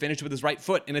post to finish with his right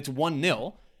foot, and it's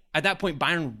 1-0. At that point,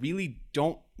 Bayern really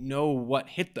don't know what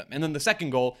hit them. And then the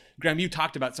second goal, Graham, you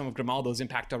talked about some of Grimaldo's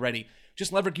impact already.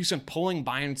 Just Leverkusen pulling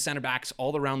Bayern center backs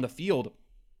all around the field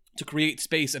to create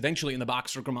space eventually in the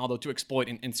box for Grimaldo to exploit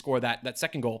and score that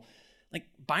second goal. Like,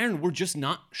 Bayern were just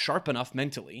not sharp enough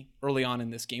mentally early on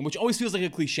in this game, which always feels like a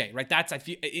cliche, right? That's, I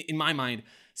feel, in my mind,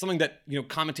 something that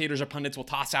commentators or pundits will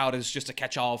toss out as just a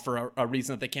catch-all for a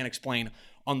reason that they can't explain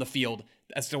on the field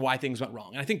as to why things went wrong.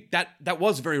 And I think that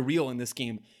was very real in this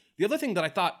game. The other thing that I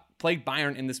thought plagued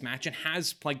Bayern in this match and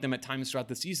has plagued them at times throughout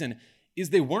the season is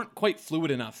they weren't quite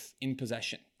fluid enough in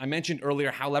possession. I mentioned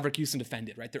earlier how Leverkusen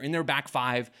defended, right? They're in their back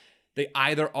five. They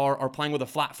either are playing with a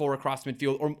flat four across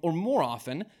midfield or more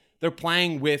often, they're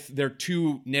playing with their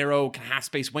two narrow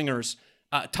half-space wingers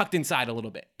tucked inside a little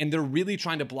bit. And they're really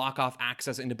trying to block off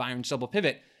access into Bayern's double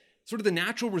pivot. Sort of the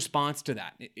natural response to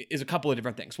that is a couple of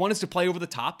different things. One is to play over the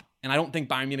top, and I don't think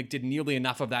Bayern Munich did nearly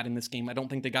enough of that in this game. I don't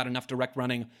think they got enough direct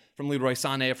running from Leroy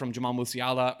Sané, from Jamal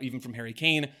Musiala, even from Harry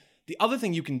Kane. The other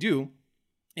thing you can do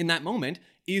in that moment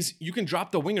is you can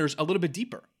drop the wingers a little bit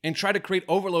deeper and try to create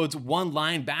overloads one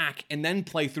line back and then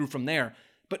play through from there.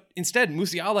 But instead,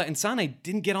 Musiala and Sané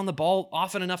didn't get on the ball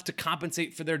often enough to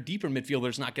compensate for their deeper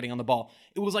midfielders not getting on the ball.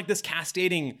 It was like this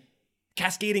cascading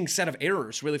set of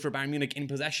errors, really, for Bayern Munich in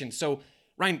possession. So,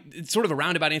 Ryan, it's sort of a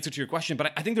roundabout answer to your question,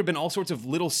 but I think there have been all sorts of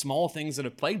little small things that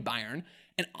have plagued Bayern,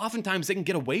 and oftentimes they can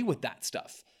get away with that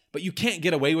stuff. But you can't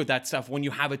get away with that stuff when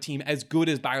you have a team as good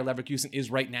as Bayer Leverkusen is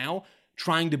right now,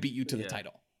 trying to beat you to the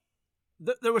title.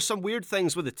 There were some weird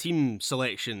things with the team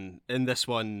selection in this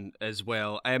one as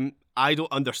well. I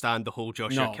don't understand the whole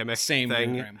Joshua Kimmich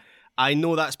thing. I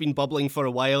know that's been bubbling for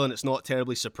a while, and it's not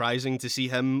terribly surprising to see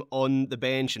him on the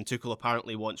bench, and Tuchel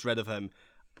apparently wants rid of him.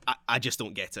 I just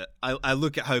don't get it. I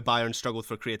look at how Bayern struggled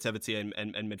for creativity in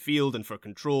midfield and for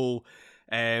control,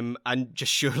 and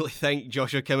just surely think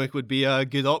Joshua Kimmich would be a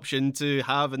good option to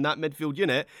have in that midfield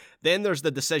unit. Then there's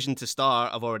the decision to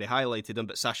start, I've already highlighted him,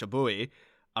 but Sacha Boey,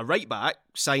 a right-back,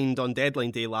 signed on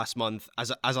deadline day last month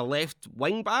as a left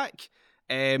wing-back.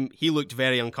 He looked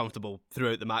very uncomfortable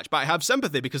throughout the match, but I have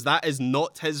sympathy because that is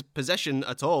not his position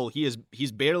at all. He's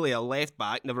barely a left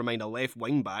back, never mind a left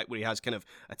wing back, where he has kind of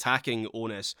attacking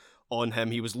onus on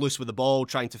him. He was loose with the ball,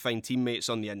 trying to find teammates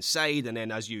on the inside, and then,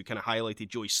 as you kind of highlighted,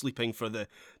 Joey sleeping for the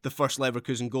first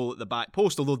Leverkusen goal at the back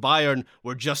post, although Bayern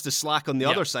were just as slack on the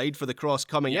other side for the cross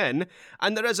coming in.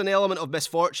 And there is an element of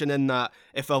misfortune in that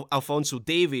if Alphonso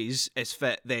Davies is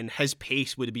fit, then his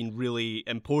pace would have been really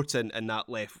important in that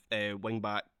left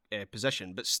wing-back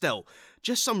position. But still,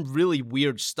 just some really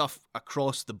weird stuff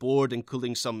across the board,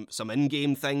 including some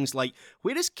in-game things, like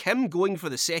where is Kim going for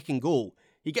the second goal?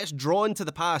 He gets drawn to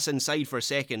the pass inside for a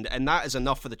second, and that is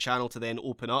enough for the channel to then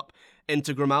open up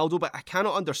into Grimaldo, but I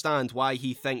cannot understand why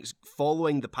he thinks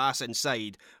following the pass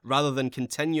inside, rather than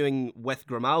continuing with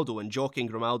Grimaldo and jockeying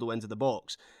Grimaldo into the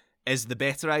box, is the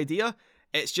better idea.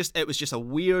 It was just a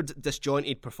weird,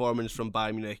 disjointed performance from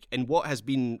Bayern Munich in what has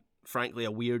been, frankly,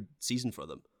 a weird season for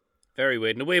them. Very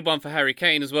weird. And a weird one for Harry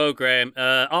Kane as well, Graham.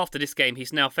 After this game,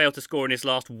 he's now failed to score in his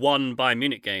last one Bayern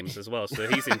Munich games as well, so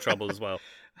he's in trouble as well.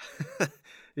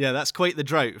 Yeah, that's quite the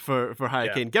drought for Harry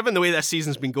Kane. Given the way this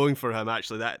season's been going for him,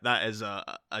 actually, that is a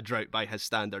drought by his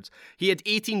standards. He had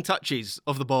 18 touches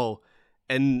of the ball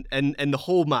in the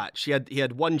whole match. He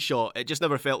had one shot. It just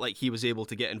never felt like he was able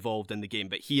to get involved in the game.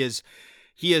 But he is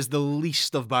the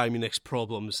least of Bayern Munich's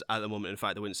problems at the moment. In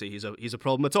fact, I wouldn't say he's a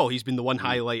problem at all. He's been the one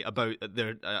highlight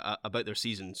about their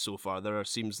season so far. It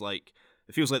feels like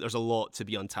there's a lot to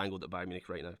be untangled at Bayern Munich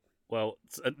right now. Well,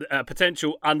 a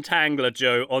potential untangler,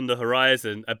 Joe, on the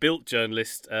horizon. A Bild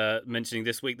journalist mentioning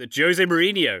this week that Jose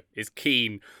Mourinho is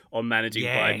keen on managing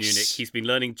Bayern Munich. He's been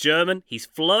learning German. He's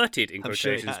flirted, in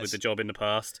quotations, with the job in the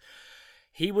past.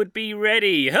 He would be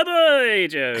ready. Hey,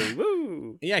 Joe.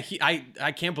 Woo! Yeah,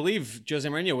 I can't believe Jose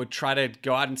Mourinho would try to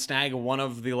go out and snag one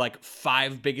of the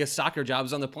 5 biggest soccer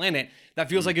jobs on the planet. That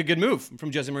feels like a good move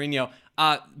from Jose Mourinho.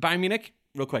 Bayern Munich,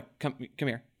 real quick, come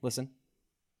here, listen.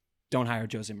 Don't hire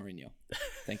Jose Mourinho.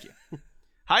 Thank you.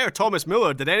 Hire Thomas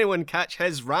Müller. Did anyone catch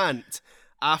his rant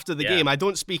after the game? I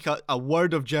don't speak a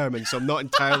word of German, so I'm not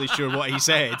entirely sure what he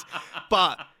said.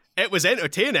 But it was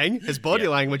entertaining. His body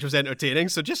language was entertaining,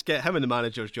 so just get him in the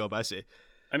manager's job, I say.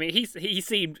 I mean, he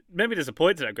seemed maybe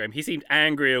disappointed at Graham. He seemed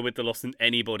angrier with the loss than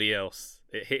anybody else.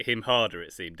 It hit him harder,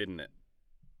 it seemed, didn't it?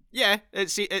 Yeah,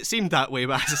 it seemed that way,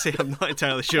 but as I say, I'm not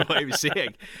entirely sure what he was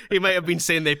saying. He might have been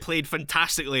saying they played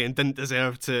fantastically and didn't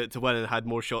deserve to win and had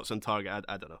more shots on target.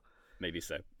 I don't know. Maybe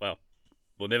so. Well,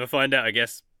 we'll never find out, I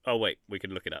guess. Oh, wait, we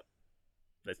can look it up.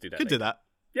 Let's do that. Could do that.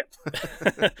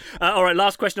 Yep. All right,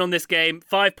 last question on this game.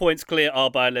 5 points clear are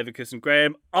Bayer Leverkusen.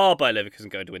 Graham, are Bayer Leverkusen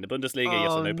going to win the Bundesliga?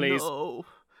 Yes or no, please? No.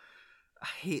 I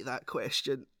hate that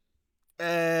question.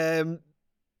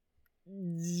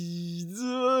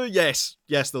 Yes,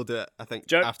 they'll do it, I think,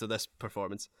 Joe? After this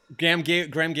performance. Graham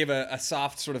gave a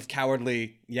soft, sort of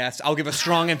cowardly yes. I'll give a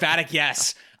strong, emphatic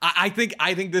yes. I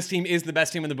think this team is the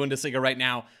best team in the Bundesliga right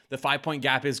now. The 5-point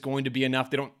gap is going to be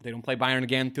enough. They don't play Bayern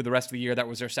again through the rest of the year. That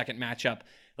was their second matchup.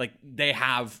 They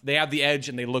have the edge,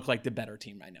 and they look like the better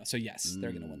team right now. So yes,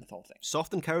 they're going to win the whole thing.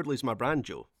 Soft and cowardly is my brand,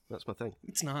 Joe. That's my thing.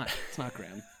 It's not,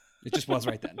 Graham. It just was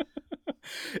right then.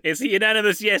 It's a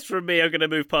unanimous yes from me. I'm going to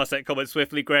move past that comment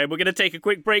swiftly, Graham. We're going to take a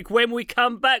quick break. When we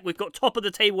come back, we've got top of the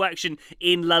table action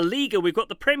in La Liga. We've got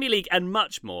the Premier League and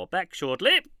much more. Back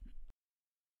shortly.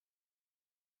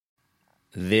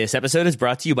 This episode is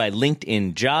brought to you by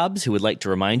LinkedIn Jobs, who would like to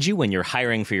remind you when you're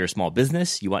hiring for your small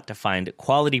business, you want to find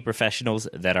quality professionals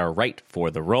that are right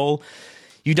for the role.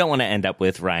 You don't want to end up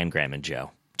with Ryan, Graham, and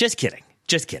Joe. Just kidding.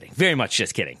 Just kidding. Very much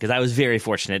just kidding. Because I was very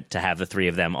fortunate to have the three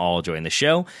of them all join the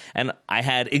show. And I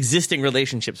had existing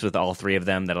relationships with all three of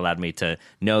them that allowed me to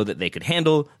know that they could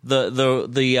handle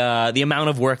the amount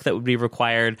of work that would be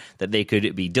required, that they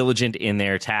could be diligent in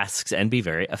their tasks and be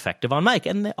very effective on mic.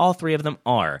 And all three of them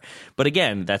are. But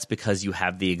again, that's because you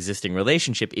have the existing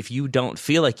relationship. If you don't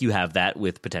feel like you have that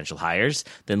with potential hires,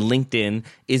 then LinkedIn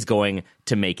is going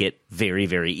to make it very,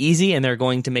 very easy, and they're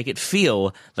going to make it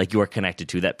feel like you're connected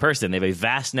to that person. They have a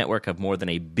vast network of more than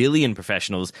 1 billion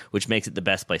professionals, which makes it the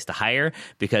best place to hire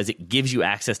because it gives you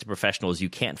access to professionals you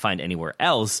can't find anywhere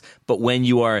else. But when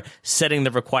you are setting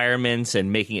the requirements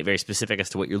and making it very specific as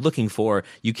to what you're looking for,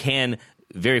 you can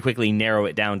very quickly narrow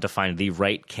it down to find the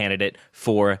right candidate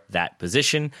for that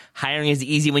position. Hiring is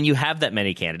easy when you have that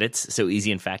many candidates. So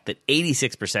easy, in fact, that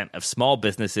 86% of small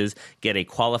businesses get a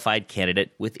qualified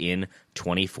candidate within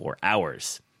 24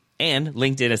 hours. And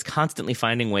LinkedIn is constantly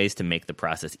finding ways to make the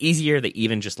process easier. They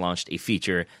even just launched a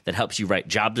feature that helps you write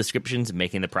job descriptions,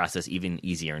 making the process even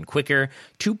easier and quicker.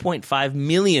 2.5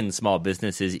 million small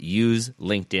businesses use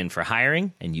LinkedIn for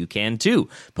hiring, and you can too.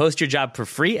 Post your job for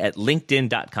free at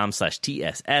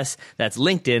linkedin.com/TSS. That's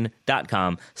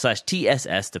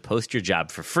linkedin.com/TSS to post your job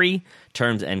for free.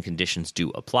 Terms and conditions do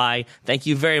apply. Thank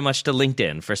you very much to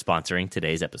LinkedIn for sponsoring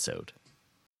today's episode.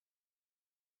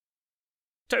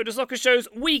 Total Soccer Show's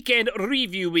weekend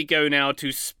review. We go now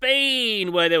to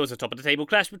Spain, where there was a top-of-the-table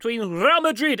clash between Real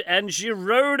Madrid and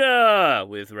Girona,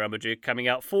 with Real Madrid coming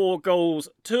out 4 goals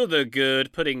to the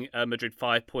good, putting Madrid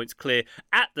 5 points clear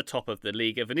at the top of the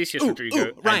league. Vinicius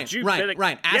Rodrigo Ryan, and Jude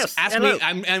Ryan, ask me.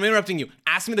 I'm interrupting you.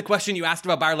 Ask me the question you asked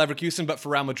about Bayer Leverkusen, but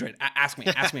for Real Madrid. Ask me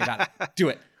about it. Do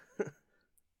it.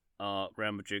 Are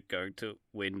Real Madrid going to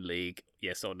win league?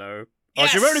 Yes or no?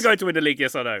 Yes. Oh, Girona going to win the league,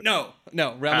 yes or no? No,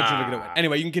 Real Madrid are going to win.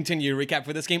 Anyway, you can continue your recap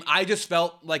for this game. I just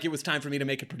felt like it was time for me to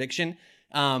make a prediction,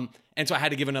 and so I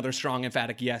had to give another strong,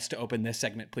 emphatic yes to open this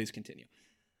segment. Please continue.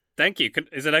 Thank you.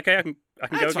 Is it okay? I can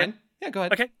go again? Fine. Yeah, go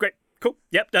ahead. Okay, great. Cool.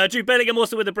 Yep. Jude Bellingham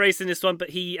also with a brace in this one,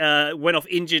 but he went off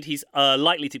injured. He's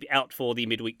likely to be out for the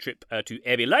midweek trip to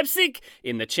RB Leipzig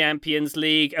in the Champions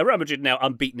League. Real Madrid now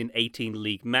unbeaten in 18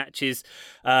 league matches.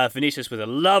 Vinicius with a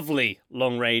lovely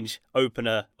long-range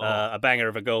opener, a banger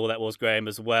of a goal that was, Graham,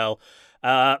 as well.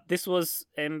 This was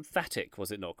emphatic,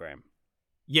 was it not, Graham?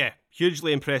 Yeah,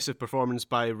 hugely impressive performance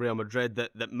by Real Madrid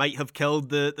that might have killed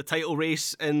the title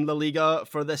race in La Liga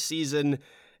for this season.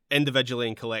 Individually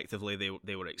and collectively,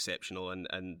 they were exceptional,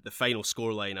 and the final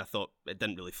scoreline, I thought it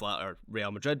didn't really flatter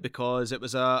Real Madrid because it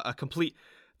was a complete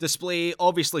display.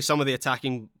 Obviously, some of the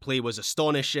attacking play was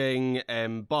astonishing,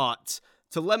 but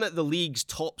to limit the league's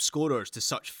top scorers to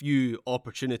such few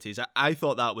opportunities, I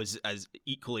thought that was as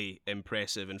equally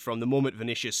impressive. And from the moment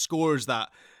Vinicius scores that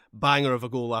banger of a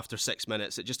goal after 6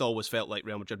 minutes, it just always felt like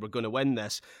Real Madrid were going to win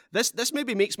this. This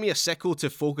maybe makes me a sicko to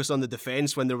focus on the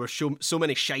defence when there were so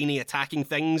many shiny attacking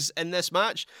things in this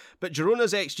match, but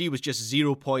Girona's XG was just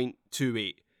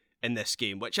 0.28 in this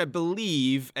game, which I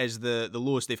believe is the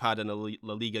lowest they've had in a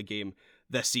La Liga game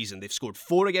this season. They've scored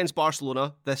 4 against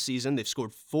Barcelona this season, they've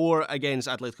scored 4 against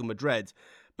Atletico Madrid,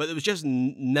 but there was just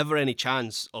never any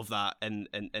chance of that in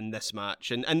this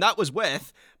match. And that was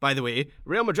with, by the way,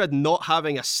 Real Madrid not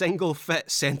having a single fit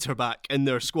centre-back in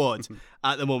their squad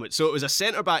at the moment. So it was a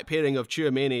centre-back pairing of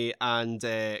Tchouaméni and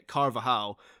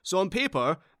Carvajal. So on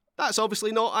paper, that's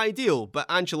obviously not ideal, but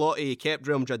Ancelotti kept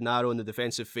Real Madrid narrow in the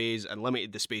defensive phase and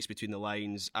limited the space between the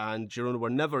lines, and Girona were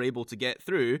never able to get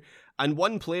through. And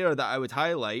one player that I would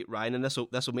highlight, Ryan, and this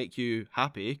will make you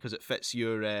happy because it fits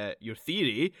your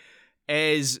theory,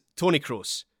 is Toni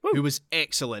Kroos, who was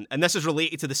excellent. And this is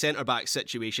related to the centre-back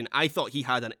situation. I thought he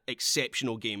had an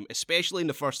exceptional game, especially in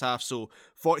the first half. So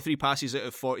 43 passes out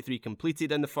of 43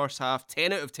 completed in the first half,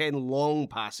 10 out of 10 long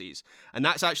passes. And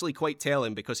that's actually quite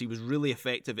telling because he was really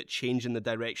effective at changing the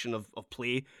direction of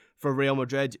play for Real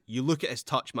Madrid. You look at his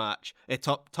touch map,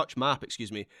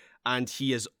 and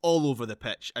he is all over the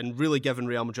pitch and really giving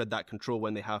Real Madrid that control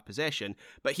when they have possession.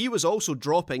 But he was also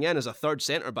dropping in as a third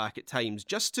centre-back at times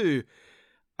just to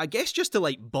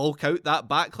like bulk out that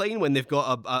backline when they've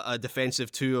got a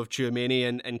defensive two of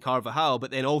Tchouaméni and Carvajal, but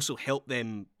then also help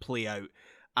them play out.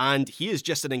 And he is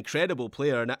just an incredible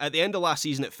player. And at the end of last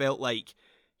season, it felt like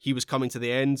he was coming to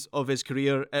the end of his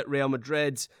career at Real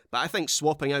Madrid, but I think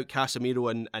swapping out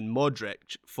Casemiro and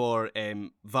Modric for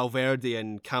Valverde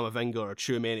and Camavinga or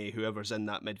Tchouaméni, whoever's in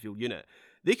that midfield unit,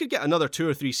 they could get another 2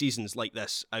 or 3 seasons like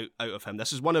this out of him.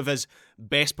 This is one of his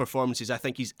best performances I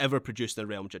think he's ever produced in a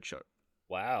Real Madrid shirt.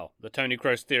 Wow, the Toni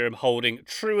Kroos theorem holding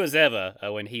true as ever.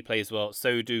 When he plays well,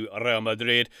 so do Real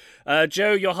Madrid.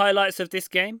 Joe, your highlights of this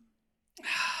game?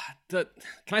 Can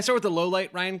I start with the low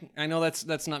light, Ryan? I know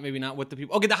that's not what the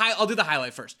people. Okay, I'll do the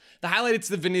highlight first. The highlight, it's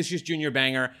the Vinicius Jr.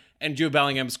 banger and Jude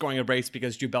Bellingham scoring a brace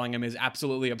because Jude Bellingham is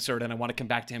absolutely absurd, and I want to come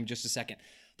back to him in just a second.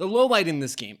 The low light in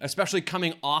this game, especially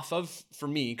coming off of, for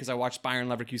me, because I watched Bayern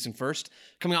Leverkusen first,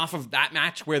 coming off of that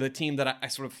match where the team that I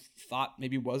sort of thought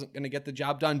maybe wasn't going to get the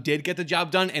job done did get the job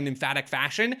done in emphatic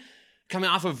fashion. Coming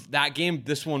off of that game,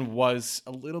 this one was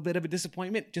a little bit of a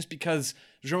disappointment just because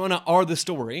Girona are the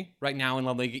story right now in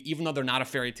La Liga, even though they're not a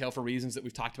fairy tale for reasons that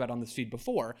we've talked about on this feed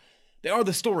before. They are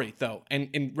the story, though,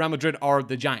 and Real Madrid are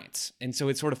the Giants. And so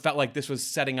it sort of felt like this was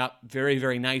setting up very,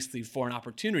 very nicely for an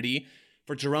opportunity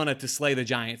for Girona to slay the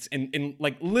Giants. And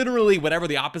like literally whatever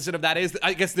the opposite of that is,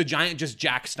 I guess the Giant just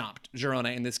jack-stomped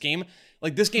Girona in this game.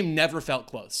 Like this game never felt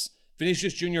close.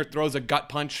 Vinicius Jr. throws a gut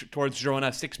punch towards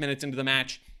Girona 6 minutes into the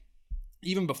match.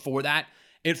 Even before that,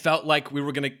 it felt like we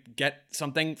were going to get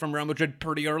something from Real Madrid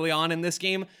pretty early on in this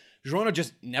game. Girona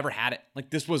just never had it. Like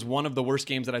this was one of the worst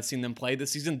games that I've seen them play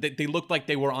this season. They looked like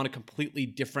they were on a completely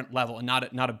different level and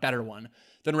not a better one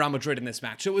than Real Madrid in this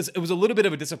match. So it was a little bit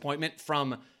of a disappointment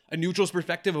from a neutral's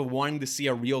perspective of wanting to see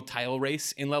a real title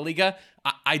race in La Liga.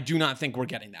 I do not think we're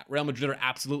getting that. Real Madrid are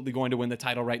absolutely going to win the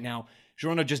title right now.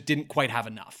 Girona just didn't quite have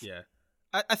enough. Yeah.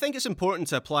 I think it's important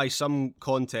to apply some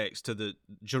context to the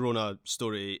Girona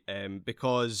story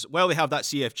because, while they have that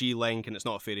CFG link and it's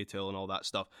not a fairy tale and all that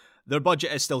stuff, their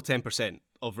budget is still 10%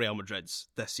 of Real Madrid's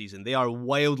this season. They are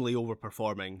wildly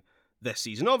overperforming this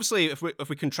season. Obviously, if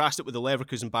we contrast it with the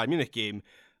Leverkusen-Bayern Munich game,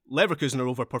 Leverkusen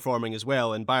are overperforming as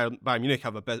well, and Bayern Munich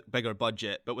have a bigger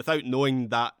budget. But without knowing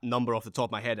that number off the top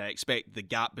of my head, I expect the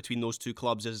gap between those two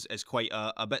clubs is quite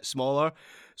a bit smaller.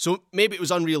 So maybe it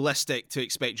was unrealistic to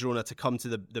expect Girona to come to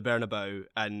the Bernabeu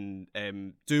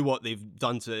and do what they've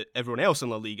done to everyone else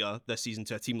in La Liga this season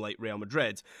to a team like Real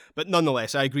Madrid. But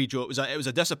nonetheless, I agree, Joe. It was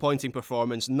a disappointing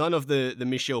performance. None of the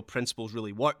Michel principles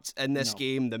really worked in this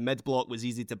game. The mid-block was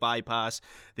easy to bypass.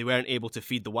 They weren't able to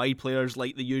feed the wide players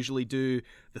like they usually do.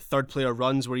 The third player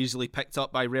runs were easily picked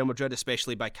up by Real Madrid,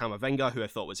 especially by Camavinga, who I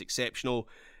thought was exceptional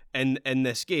in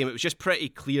this game. It was just pretty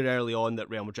clear early on that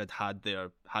Real Madrid had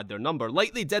their number,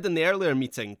 like they did in the earlier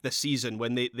meeting this season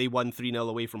when they won 3-0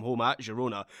 away from home at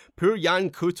Girona. Poor Jan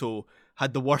Couto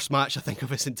had the worst match, I think, of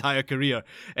his entire career.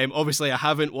 Obviously, I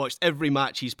haven't watched every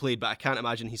match he's played, but I can't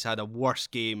imagine he's had a worse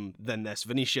game than this.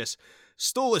 Vinicius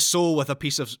stole his soul with a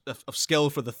piece of skill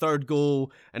for the third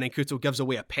goal, and then Couto gives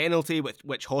away a penalty,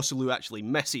 which Joselu actually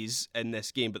misses in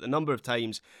this game. But the number of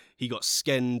times he got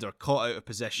skinned or caught out of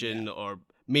position or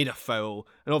made a foul,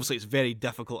 and obviously it's very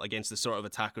difficult against the sort of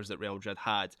attackers that Real Madrid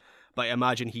had. But I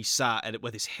imagine he sat at it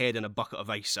with his head in a bucket of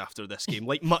ice after this game,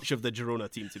 like much of the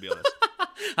Girona team, to be honest.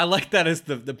 I like that as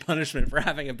the punishment for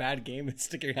having a bad game and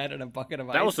stick your head in a bucket of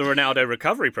ice. That was the Ronaldo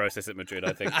recovery process at Madrid,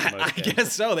 I think. I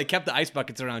guess so. They kept the ice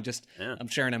buckets around. I'm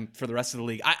sharing them for the rest of the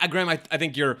league. Graham, I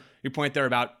think your point there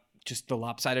about just the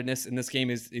lopsidedness in this game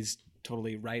is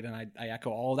totally right, and I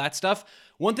echo all of that stuff.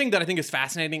 One thing that I think is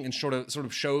fascinating and sort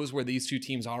of shows where these two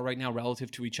teams are right now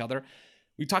relative to each other.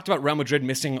 We talked about Real Madrid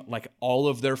missing like all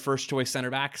of their first choice center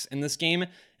backs in this game,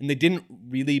 and they didn't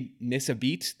really miss a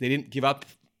beat. They didn't give up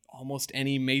almost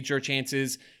any major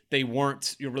chances. They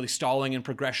weren't really stalling in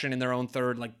progression in their own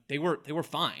third. Like they were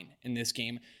fine in this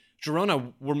game.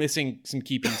 Girona were missing some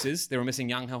key pieces. They were missing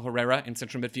Yangel Herrera in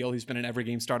central midfield, who's been an every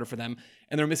game starter for them.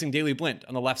 And they're missing Daley Blind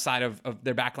on the left side of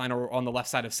their backline, or on the left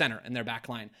side of center in their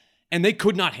backline. And they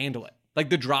could not handle it. Like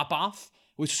the drop-off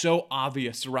was so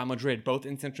obvious to Real Madrid, both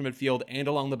in central midfield and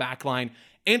along the backline,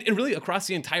 and really across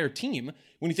the entire team.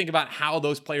 When you think about how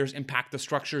those players impact the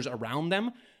structures around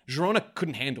them, Girona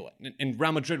couldn't handle it. And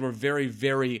Real Madrid were very,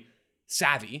 very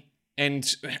savvy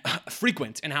and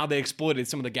frequent in how they exploited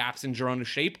some of the gaps in Girona's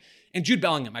shape. And Jude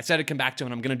Bellingham, I said I'd come back to him,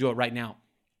 and I'm going to do it right now.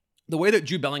 The way that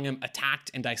Jude Bellingham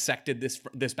attacked and dissected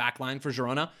this back line for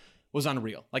Girona was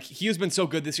unreal. Like, he has been so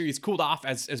good this year. He's cooled off,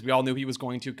 as we all knew he was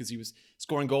going to, because he was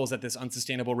scoring goals at this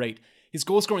unsustainable rate. His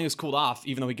goal scoring has cooled off,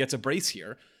 even though he gets a brace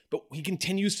here. But he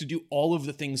continues to do all of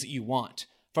the things that you want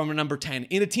from a number 10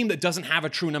 in a team that doesn't have a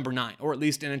true number 9, or at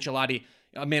least in Ancelotti,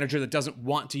 a manager that doesn't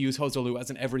want to use Joselu as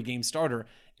an every game starter.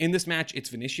 In this match, it's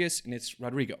Vinicius and it's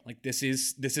Rodrigo. Like, this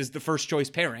is the first choice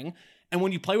pairing. And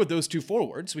when you play with those two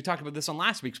forwards, we talked about this on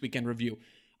last week's weekend review,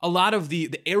 a lot of the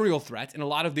aerial threat and a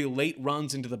lot of the late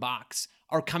runs into the box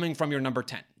are coming from your number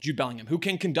 10, Jude Bellingham, who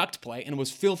can conduct play and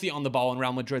was filthy on the ball in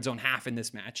Real Madrid's own half in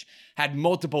this match. Had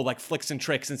multiple flicks and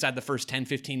tricks inside the first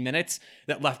 10-15 minutes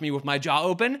that left me with my jaw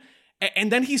open.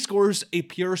 And then he scores a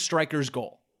pure striker's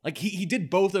goal. Like, he did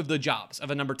both of the jobs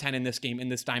of a number 10 in this game, in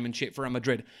this diamond shape for Real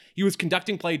Madrid. He was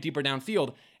conducting play deeper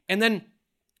downfield, and then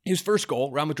his first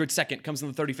goal, Real Madrid's second, comes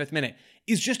in the 35th minute,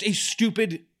 is just a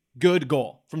stupid good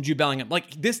goal from Jude Bellingham.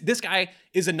 Like, this guy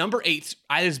is a number 8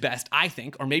 at his best, I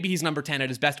think, or maybe he's number 10 at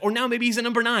his best, or now maybe he's a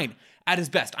number 9 at his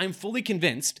best. I'm fully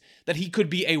convinced that he could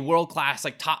be a world-class,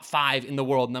 top 5 in the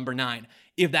world, number 9,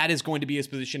 if that is going to be his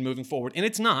position moving forward. And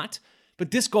it's not. But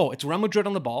this goal, it's Real Madrid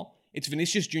on the ball. It's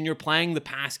Vinicius Jr. playing the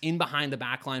pass in behind the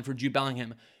back line for Jude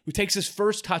Bellingham, who takes his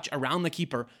first touch around the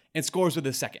keeper and scores with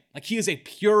his second. Like, he is a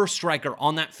pure striker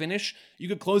on that finish. You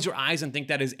could close your eyes and think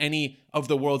that is any of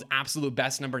the world's absolute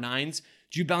best number 9s.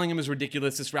 Jude Bellingham is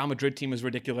ridiculous. This Real Madrid team is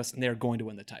ridiculous, and they're going to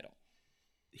win the title.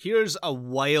 Here's a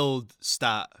wild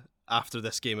stat after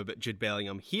this game about Jude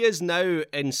Bellingham. He is now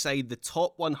inside the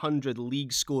top 100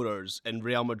 league scorers in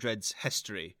Real Madrid's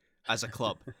history as a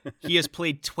club. He has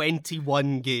played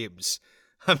 21 games.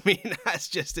 I mean, that's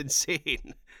just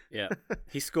insane. Yeah.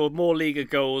 He scored more Liga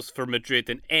goals for Madrid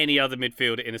than any other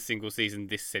midfielder in a single season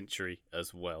this century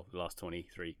as well, the last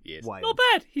 23 years. Wild. Not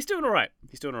bad. He's doing all right.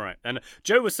 And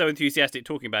Joe was so enthusiastic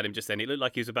talking about him just then. It looked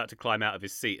like he was about to climb out of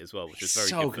his seat as well, which is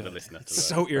very good for the listener. It's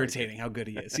so irritating how good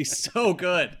he is. He's so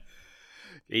good.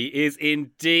 He is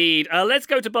indeed. Let's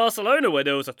go to Barcelona, where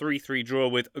there was a 3-3 draw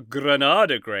with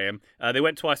Granada, Graham. They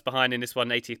went twice behind in this one,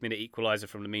 80th minute equaliser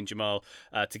from Lamine Jamal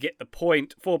to get the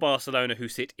point for Barcelona, who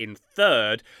sit in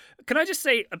third. Can I just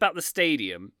say about the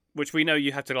stadium, which we know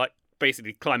you have to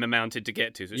basically climb a mountain to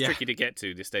get to, so it's tricky to get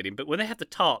to this stadium. But when they have the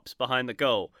tarps behind the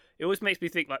goal, it always makes me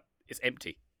think it's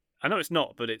empty. I know it's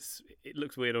not, but it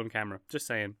looks weird on camera. Just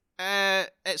saying.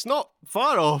 It's not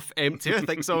far off empty. I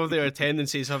think some of their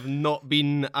attendances have not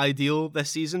been ideal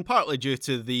this season, partly due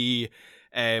to the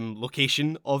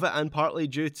location of it and partly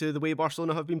due to the way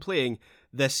Barcelona have been playing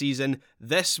this season.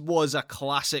 This was a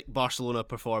classic Barcelona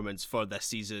performance for this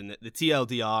season. The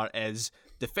TLDR is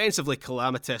defensively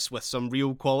calamitous with some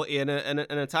real quality in an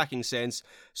attacking sense.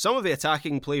 Some of the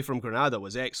attacking play from Granada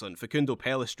was excellent. Facundo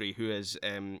Pellistri, who is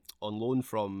on loan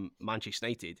from Manchester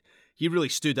United, he really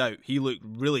stood out. He looked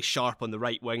really sharp on the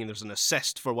right wing, and there's an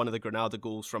assist for one of the Granada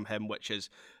goals from him, which is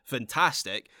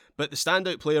fantastic. But the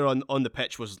standout player on the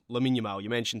pitch was Lamine Yamal. You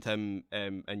mentioned him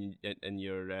in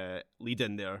your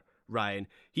lead-in there, Ryan.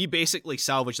 He basically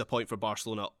salvaged a point for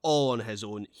Barcelona all on his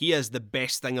own. He is the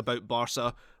best thing about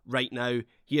Barca right now.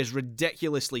 He is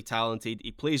ridiculously talented.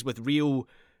 He plays with real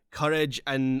courage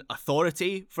and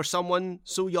authority for someone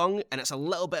so young, and it's a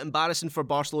little bit embarrassing for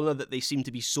Barcelona that they seem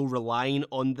to be so relying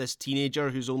on this teenager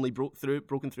who's only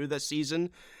broken through this season.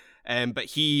 But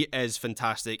he is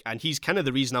fantastic, and he's kind of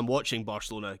the reason I'm watching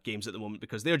Barcelona games at the moment,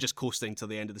 because they're just coasting till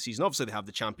the end of the season. Obviously, they have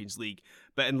the Champions League,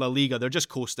 but in La Liga, they're just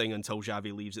coasting until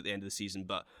Xavi leaves at the end of the season.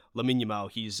 But Lamine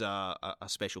Yamal, he's a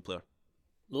special player.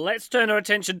 Let's turn our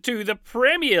attention to the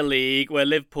Premier League, where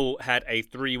Liverpool had a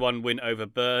 3-1 win over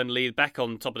Burnley. Back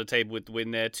on top of the table with the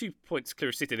win there. 2 points clear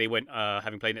of City. They went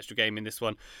having played an extra game in this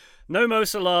one. No Mo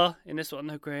Salah in this one,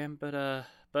 no Graham, but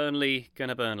Burnley,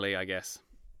 I guess.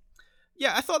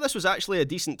 Yeah, I thought this was actually a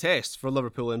decent test for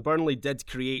Liverpool, and Burnley did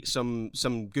create some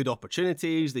good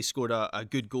opportunities. They scored a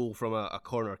good goal from a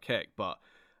corner kick, but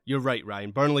you're right,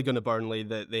 Ryan. Burnley going to Burnley.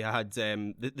 They had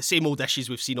the same old issues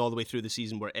we've seen all the way through the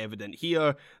season were evident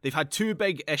here. They've had two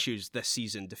big issues this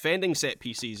season, defending set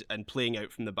pieces and playing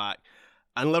out from the back.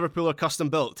 And Liverpool are custom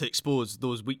built to expose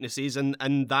those weaknesses,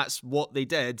 and that's what they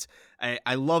did.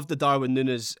 I love the Darwin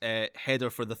Núñez header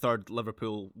for the third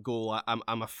Liverpool goal.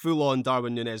 I'm a full-on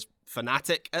Darwin Núñez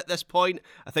fanatic at this point.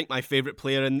 I think my favourite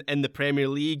player in the Premier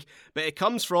League. But it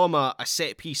comes from a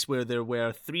set piece where there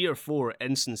were 3 or 4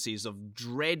 instances of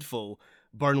dreadful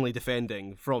Burnley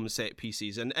defending from set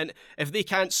pieces, and if they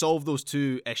can't solve those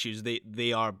two issues,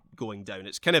 they are going down.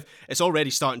 It's already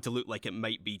starting to look like it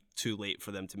might be too late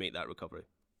for them to make that recovery.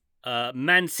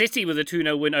 Man City with a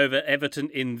 2-0 win over Everton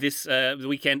in this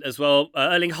weekend as well.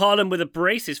 Erling Haaland with a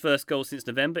brace, his first goal since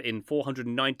November in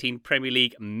 419 Premier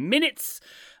League minutes.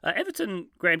 Everton,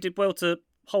 Graham, did well to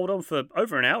hold on for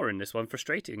over an hour in this one.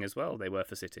 Frustrating as well they were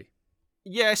for City.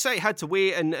 Yeah, City had to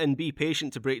wait and be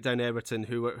patient to break down Everton,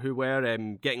 who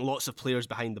were getting lots of players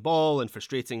behind the ball and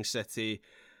frustrating City.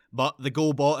 But the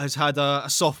goal bot has had a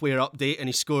software update, and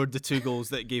he scored the 2 goals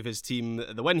that gave his team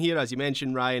the win here. As you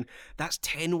mentioned, Ryan, that's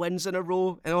 10 wins in a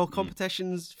row in all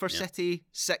competitions for City.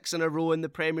 6 in a row in the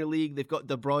Premier League. They've got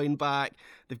De Bruyne back.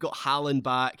 They've got Haaland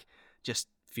back. Just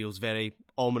feels very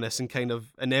ominous and kind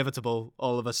of inevitable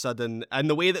all of a sudden. And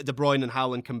the way that De Bruyne and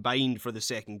Haaland combined for the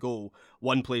second goal,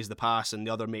 one plays the pass and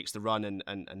the other makes the run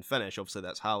and finish. Obviously,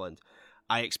 that's Haaland.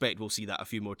 I expect we'll see that a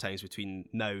few more times between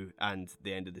now and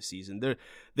the end of the season.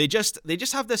 They just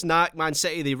have this knack, Man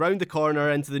City. They round the corner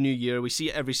into the new year. We see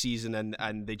it every season,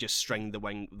 and they just string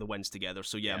the wins together.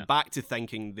 So yeah, I'm back to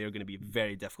thinking they're going to be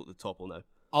very difficult to topple now.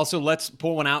 Also, let's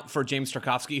pull one out for James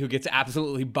Tarkowski, who gets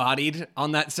absolutely bodied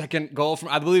on that second goal from,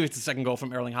 I believe it's the second goal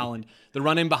from Erling Haaland. The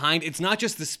run in behind, it's not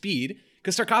just the speed,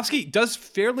 because Tarkowski does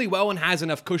fairly well and has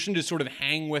enough cushion to sort of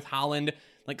hang with Haaland,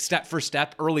 like step for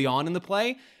step early on in the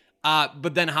play.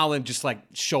 But then Haaland just like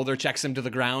shoulder checks him to the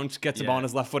ground, gets the ball on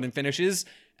his left foot and finishes.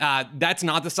 That's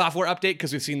not the software update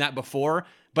because we've seen that before,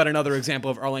 but another example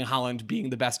of Erling Haaland being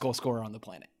the best goal scorer on the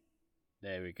planet.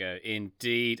 There we go.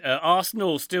 Indeed.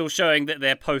 Arsenal still showing that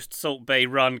their post-Salt Bay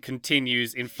run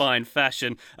continues in fine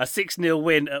fashion. A 6-0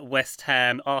 win at West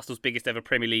Ham. Arsenal's biggest ever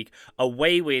Premier League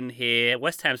away win here.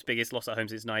 West Ham's biggest loss at home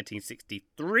since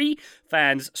 1963.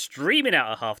 Fans streaming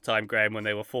out at half-time, Graham, when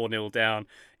they were 4-0 down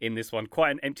in this one. Quite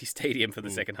an empty stadium for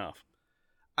the second half.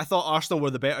 I thought Arsenal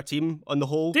were the better team on the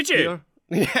whole. Did you?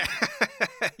 Yeah.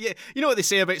 Yeah, you know what they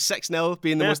say about 6-0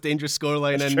 being the most dangerous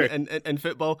scoreline in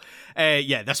football?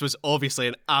 Yeah, this was obviously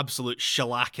an absolute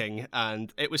shellacking,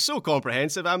 and it was so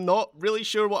comprehensive. I'm not really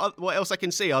sure what else I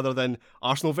can say other than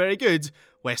Arsenal very good,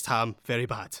 West Ham very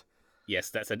bad. Yes,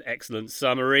 that's an excellent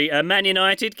summary. Man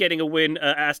United getting a win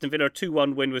at Aston Villa, a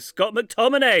 2-1 win with Scott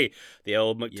McTominay. The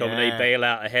old McTominay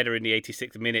bailout, a header in the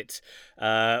 86th minute.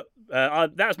 That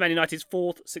was Man United's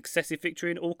fourth successive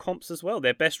victory in all comps as well.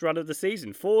 Their best run of the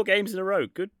season. 4 games in a row.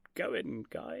 Good going,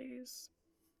 guys.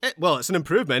 Well, it's an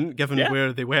improvement given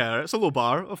where they were. It's a low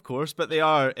bar, of course, but they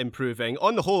are improving.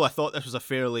 On the whole, I thought this was a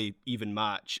fairly even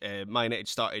match. Man United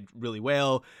started really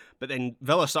well, but then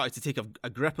Villa started to take a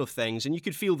grip of things, and you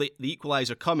could feel the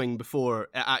equaliser coming before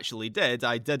it actually did.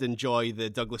 I did enjoy the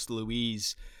Douglas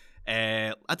Luiz,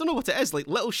 I don't know what it is, like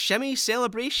little shimmy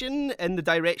celebration in the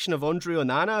direction of Andre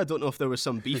Onana. I don't know if there was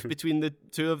some beef between the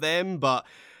two of them, but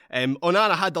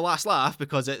Onana had the last laugh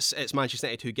because it's Manchester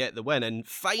United who get the win, and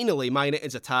finally Man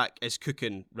United's attack is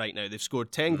cooking right now. They've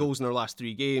scored 10 goals in their last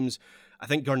 3 games. I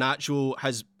think Garnacho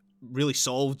has really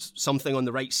solved something on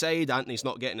the right side. Anthony's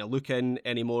not getting a look in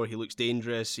anymore. He looks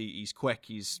dangerous. He's quick.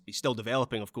 He's still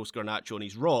developing, of course, Garnacho, and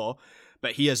he's raw,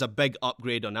 but he is a big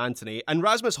upgrade on Anthony. And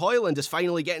Rasmus Højlund is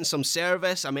finally getting some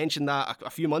service. I mentioned that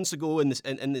a few months ago in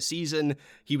the season.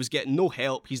 He was getting no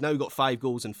help. He's now got 5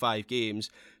 goals in 5 games.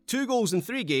 2 goals in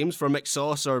 3 games for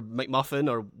McSauce or McMuffin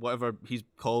or whatever he's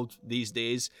called these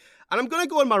days. And I'm going to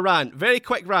go on my rant, very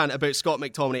quick rant about Scott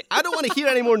McTominay. I don't want to hear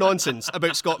any more nonsense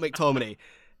about Scott McTominay.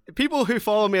 People who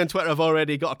follow me on Twitter have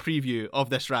already got a preview of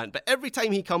this rant, but every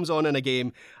time he comes on in a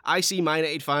game, I see Man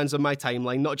United fans on my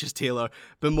timeline, not just Taylor,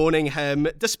 bemoaning him,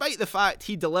 despite the fact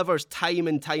he delivers time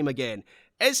and time again.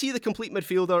 Is he the complete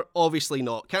midfielder? Obviously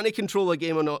not. Can he control a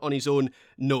game on his own?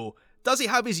 No. Does he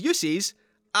have his uses?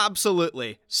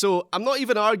 Absolutely. So I'm not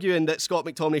even arguing that Scott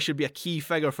McTominay should be a key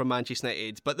figure for Manchester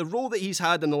United, but the role that he's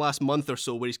had in the last month or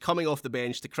so, where he's coming off the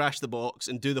bench to crash the box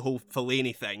and do the whole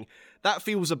Fellaini thing, that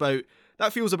feels about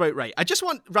right. I just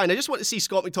want to see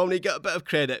Scott McTominay get a bit of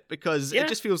credit, because it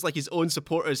just feels like his own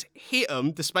supporters hate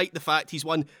him, despite the fact he's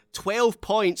won 12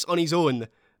 points on his own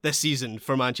this season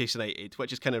for Manchester United,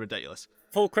 which is kind of ridiculous.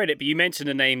 Full credit, but you mentioned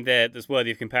a name there that's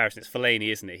worthy of comparison. It's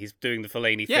Fellaini, isn't it? He's doing the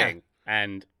Fellaini thing,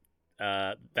 and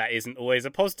that isn't always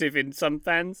a positive in some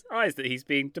fans' eyes that he's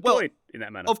being deployed in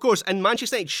that manner. Of course, and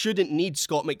Manchester United shouldn't need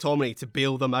Scott McTominay to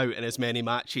bail them out in as many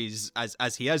matches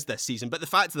as he is this season. But the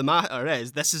fact of the matter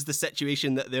is, this is the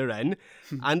situation that they're in,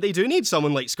 and they do need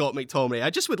someone like Scott McTominay. I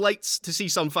just would like to see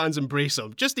some fans embrace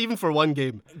him, just even for one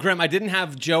game. Graham, I didn't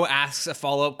have Joe ask a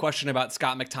follow-up question about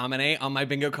Scott McTominay on my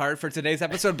bingo card for today's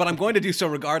episode, but I'm going to do so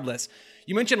regardless.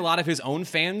 You mentioned a lot of his own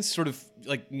fans sort of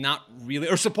like not really,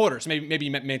 or supporters, maybe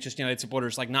you meant Manchester United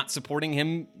supporters, like not supporting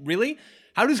him really.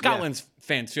 How do Scotland's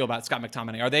fans feel about Scott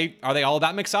McTominay? Are they all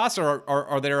about McSauce, or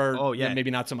are there maybe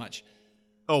not so much?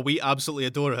 Oh, we absolutely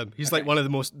adore him. He's like one of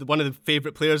the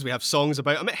favourite players. We have songs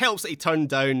about him. It helps that he turned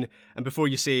down, and before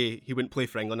you say he wouldn't play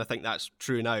for England, I think that's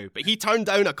true now, but he turned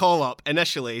down a call-up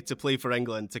initially to play for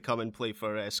England, to come and play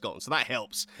for Scotland. So that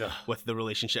helps with the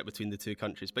relationship between the two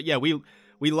countries. But yeah,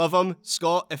 we love him.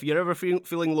 Scott, if you're ever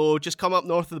feeling low, just come up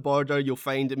north of the border. You'll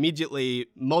find immediately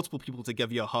multiple people to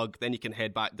give you a hug. Then you can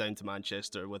head back down to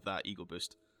Manchester with that ego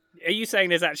boost. Are you saying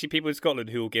there's actually people in Scotland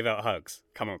who will give out hugs?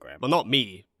 Come on, Graham. Well, not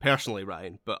me, personally,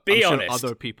 Ryan, but I'm sure honest.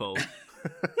 Other people.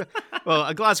 Well,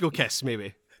 a Glasgow kiss,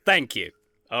 maybe. Thank you.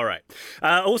 All right.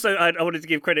 Also, I wanted to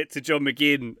give credit to John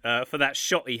McGinn for that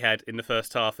shot he had in the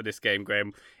first half of this game,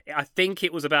 Graham. I think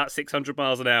it was about 600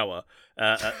 miles an hour.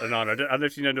 I don't know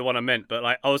if you know the one I meant, but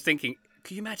like I was thinking,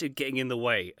 could you imagine getting in the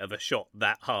way of a shot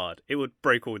that hard? It would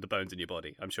break all the bones in your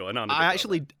body, I'm sure.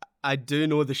 I do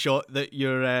know the shot that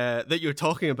you're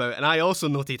talking about, and I also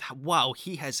noted, wow,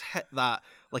 he has hit that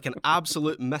like an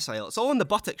absolute missile. It's all in the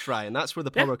buttocks, Ryan. That's where the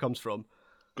power comes from.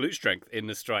 Glute strength in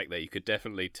the strike there. You could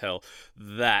definitely tell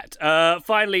that.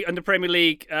 Finally, under Premier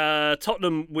League,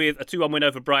 Tottenham with a 2-1 win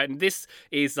over Brighton. This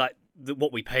is like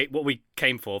what we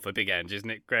came for Big Ange, isn't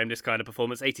it, Graham? This kind of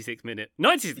performance. 96th minute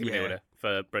order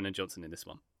for Brendan Johnson in this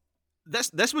one.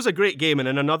 This was a great game, and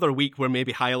in another week we're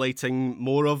maybe highlighting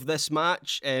more of this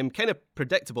match. Kind of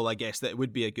predictable, I guess, that it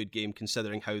would be a good game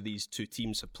considering how these two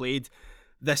teams have played.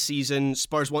 This season,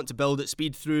 Spurs want to build at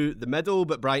speed through the middle,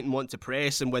 but Brighton want to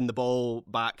press and win the ball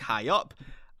back high up.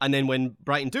 And then when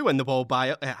Brighton do win the ball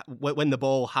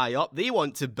high up, they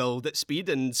want to build at speed,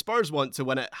 and Spurs want to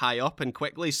win it high up and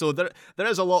quickly. So there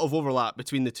is a lot of overlap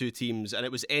between the two teams, and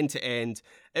it was end to end.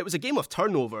 It was a game of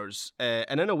turnovers,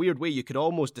 and in a weird way, you could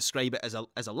almost describe it as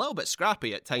a little bit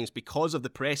scrappy at times because of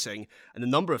the pressing and the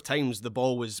number of times the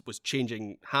ball was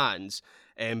changing hands.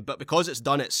 But because it's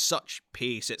done at such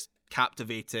pace, it's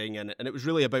captivating, and it was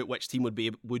really about which team would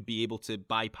be able to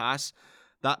bypass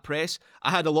that press. I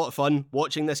had a lot of fun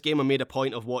watching this game. I made a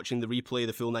point of watching the replay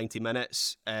the full 90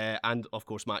 minutes. And of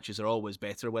course, matches are always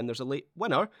better when there's a late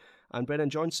winner. And Brennan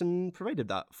Johnson provided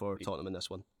that for Tottenham in this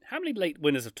one. How many late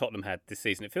winners have Tottenham had this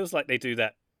season? It feels like they do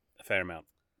that a fair amount.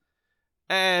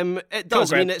 It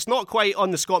does. I mean, it's not quite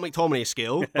on the Scott McTominay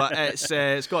scale, but it's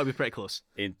got to be pretty close.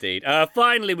 Indeed.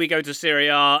 Finally, we go to Serie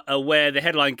A, where the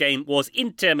headline game was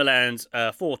Inter Milan's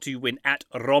 4-2 win at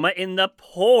Roma in the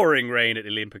pouring rain at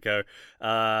Olimpico.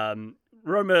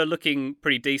 Roma looking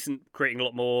pretty decent, creating a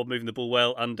lot more, moving the ball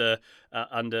well under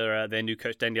their new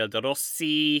coach Daniele De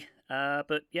Rossi.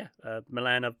 But yeah,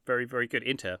 Milan are very, very good.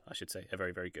 Inter, I should say, are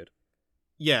very, very good.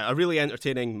 Yeah, a really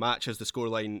entertaining match, as the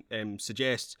scoreline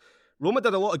suggests. Roma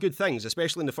did a lot of good things,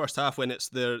 especially in the first half when it's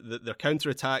their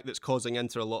counter-attack that's causing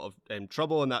Inter a lot of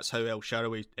trouble, and that's how El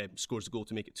Shaarawy scores the goal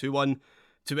to make it 2-1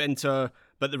 to Inter.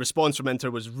 But the response from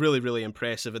Inter was really, really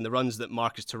impressive, and the runs that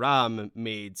Marcus Thuram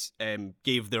made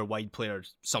gave their wide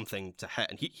players something to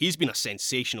hit. And he's been a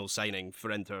sensational signing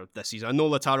for Inter this season. I know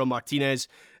Lautaro Martinez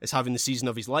is having the season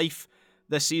of his life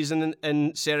this season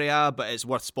in Serie A, but it's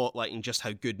worth spotlighting just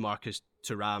how good Marcus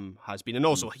Thuram has been. And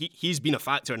also, he's been a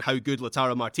factor in how good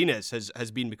Lautaro Martinez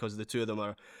has been, because the two of them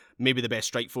are maybe the best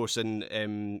strike force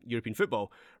in European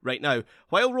football right now.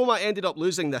 While Roma ended up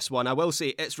losing this one, I will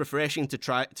say it's refreshing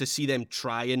to see them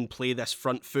try and play this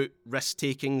front foot,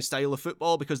 risk-taking style of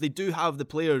football, because they do have the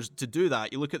players to do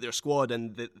that. You look at their squad,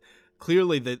 and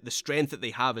clearly the strength that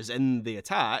they have is in the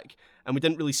attack, and we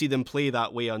didn't really see them play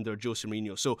that way under Jose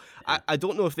Mourinho. So I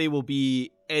don't know if they will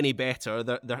be any better.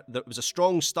 There was a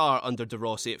strong start under De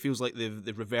Rossi. It feels like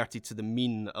they've reverted to the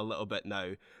mean a little bit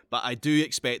now. But I do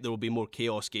expect there will be more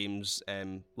chaos games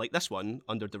like this one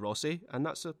under De Rossi, and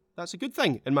that's a good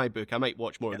thing in my book. I might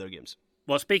watch more of their games.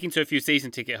 Well, speaking to a few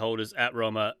season ticket holders at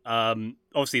Roma,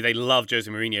 obviously they love Jose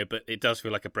Mourinho, but it does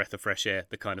feel like a breath of fresh air,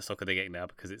 the kind of soccer they're getting now,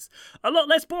 because it's a lot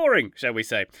less boring, shall we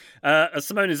say.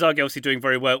 Simone Inzaghi obviously doing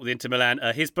very well with Inter Milan.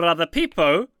 His brother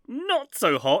Pippo, not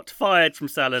so hot, fired from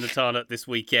Salernitana this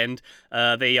weekend.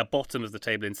 They are bottom of the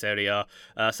table in Serie A.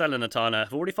 Salernitana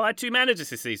have already fired 2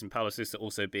 managers this season, Paulo Sousa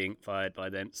also being fired by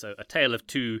then. So a tale of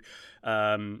two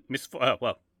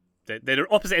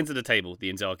they're opposite ends of the table, the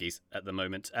Inzaghis, at the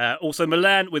moment. Also,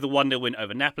 Milan with a 1-0 win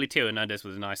over Napoli. Theo Hernandez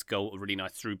with a nice goal, a really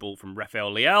nice through ball from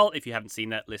Rafael Leal. If you haven't seen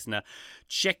that, listener,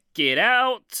 check it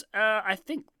out. I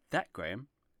think that, Graham,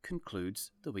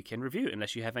 concludes the weekend review,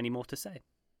 unless you have any more to say.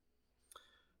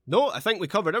 No, I think we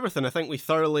covered everything. I think we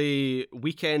thoroughly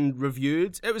weekend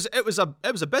reviewed. It was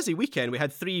a busy weekend. We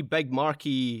had 3 big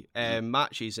marquee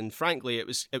matches, and frankly, it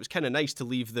was kind of nice to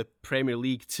leave the Premier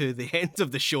League to the end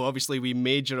of the show. Obviously, we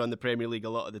major on the Premier League a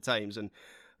lot of the times, and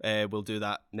we'll do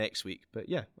that next week. But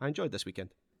yeah, I enjoyed this weekend.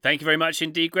 Thank you very much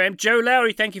indeed, Graham. Joe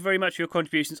Lowry, thank you very much for your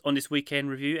contributions on this weekend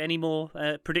review. Any more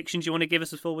predictions you want to give us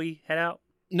before we head out?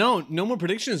 No more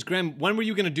predictions. Graham, when were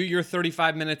you going to do your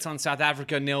 35 minutes on South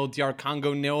Africa nil, DR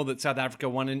Congo nil that South Africa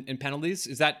won in penalties?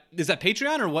 Is that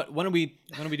Patreon, or what? When are we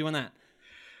doing that?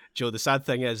 Joe, the sad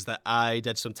thing is that I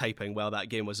did some typing while that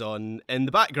game was on in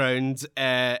the background.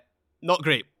 Not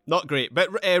great.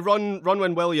 But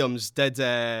Ronwen Williams did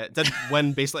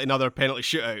win basically another penalty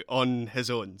shootout on his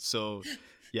own. So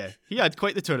yeah, he had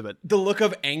quite the tournament. The look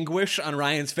of anguish on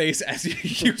Ryan's face as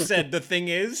you said the thing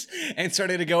is, and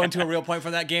started to go into a real point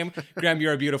from that game. Graham,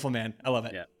 you're a beautiful man. I love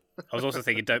it. Yeah. I was also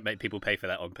thinking, don't make people pay for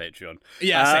that on Patreon.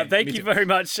 Yeah, thank you very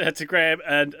much to Graham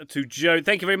and to Joe.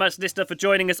 Thank you very much, listener, for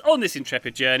joining us on this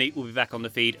intrepid journey. We'll be back on the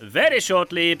feed very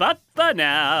shortly, but for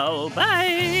now,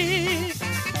 bye.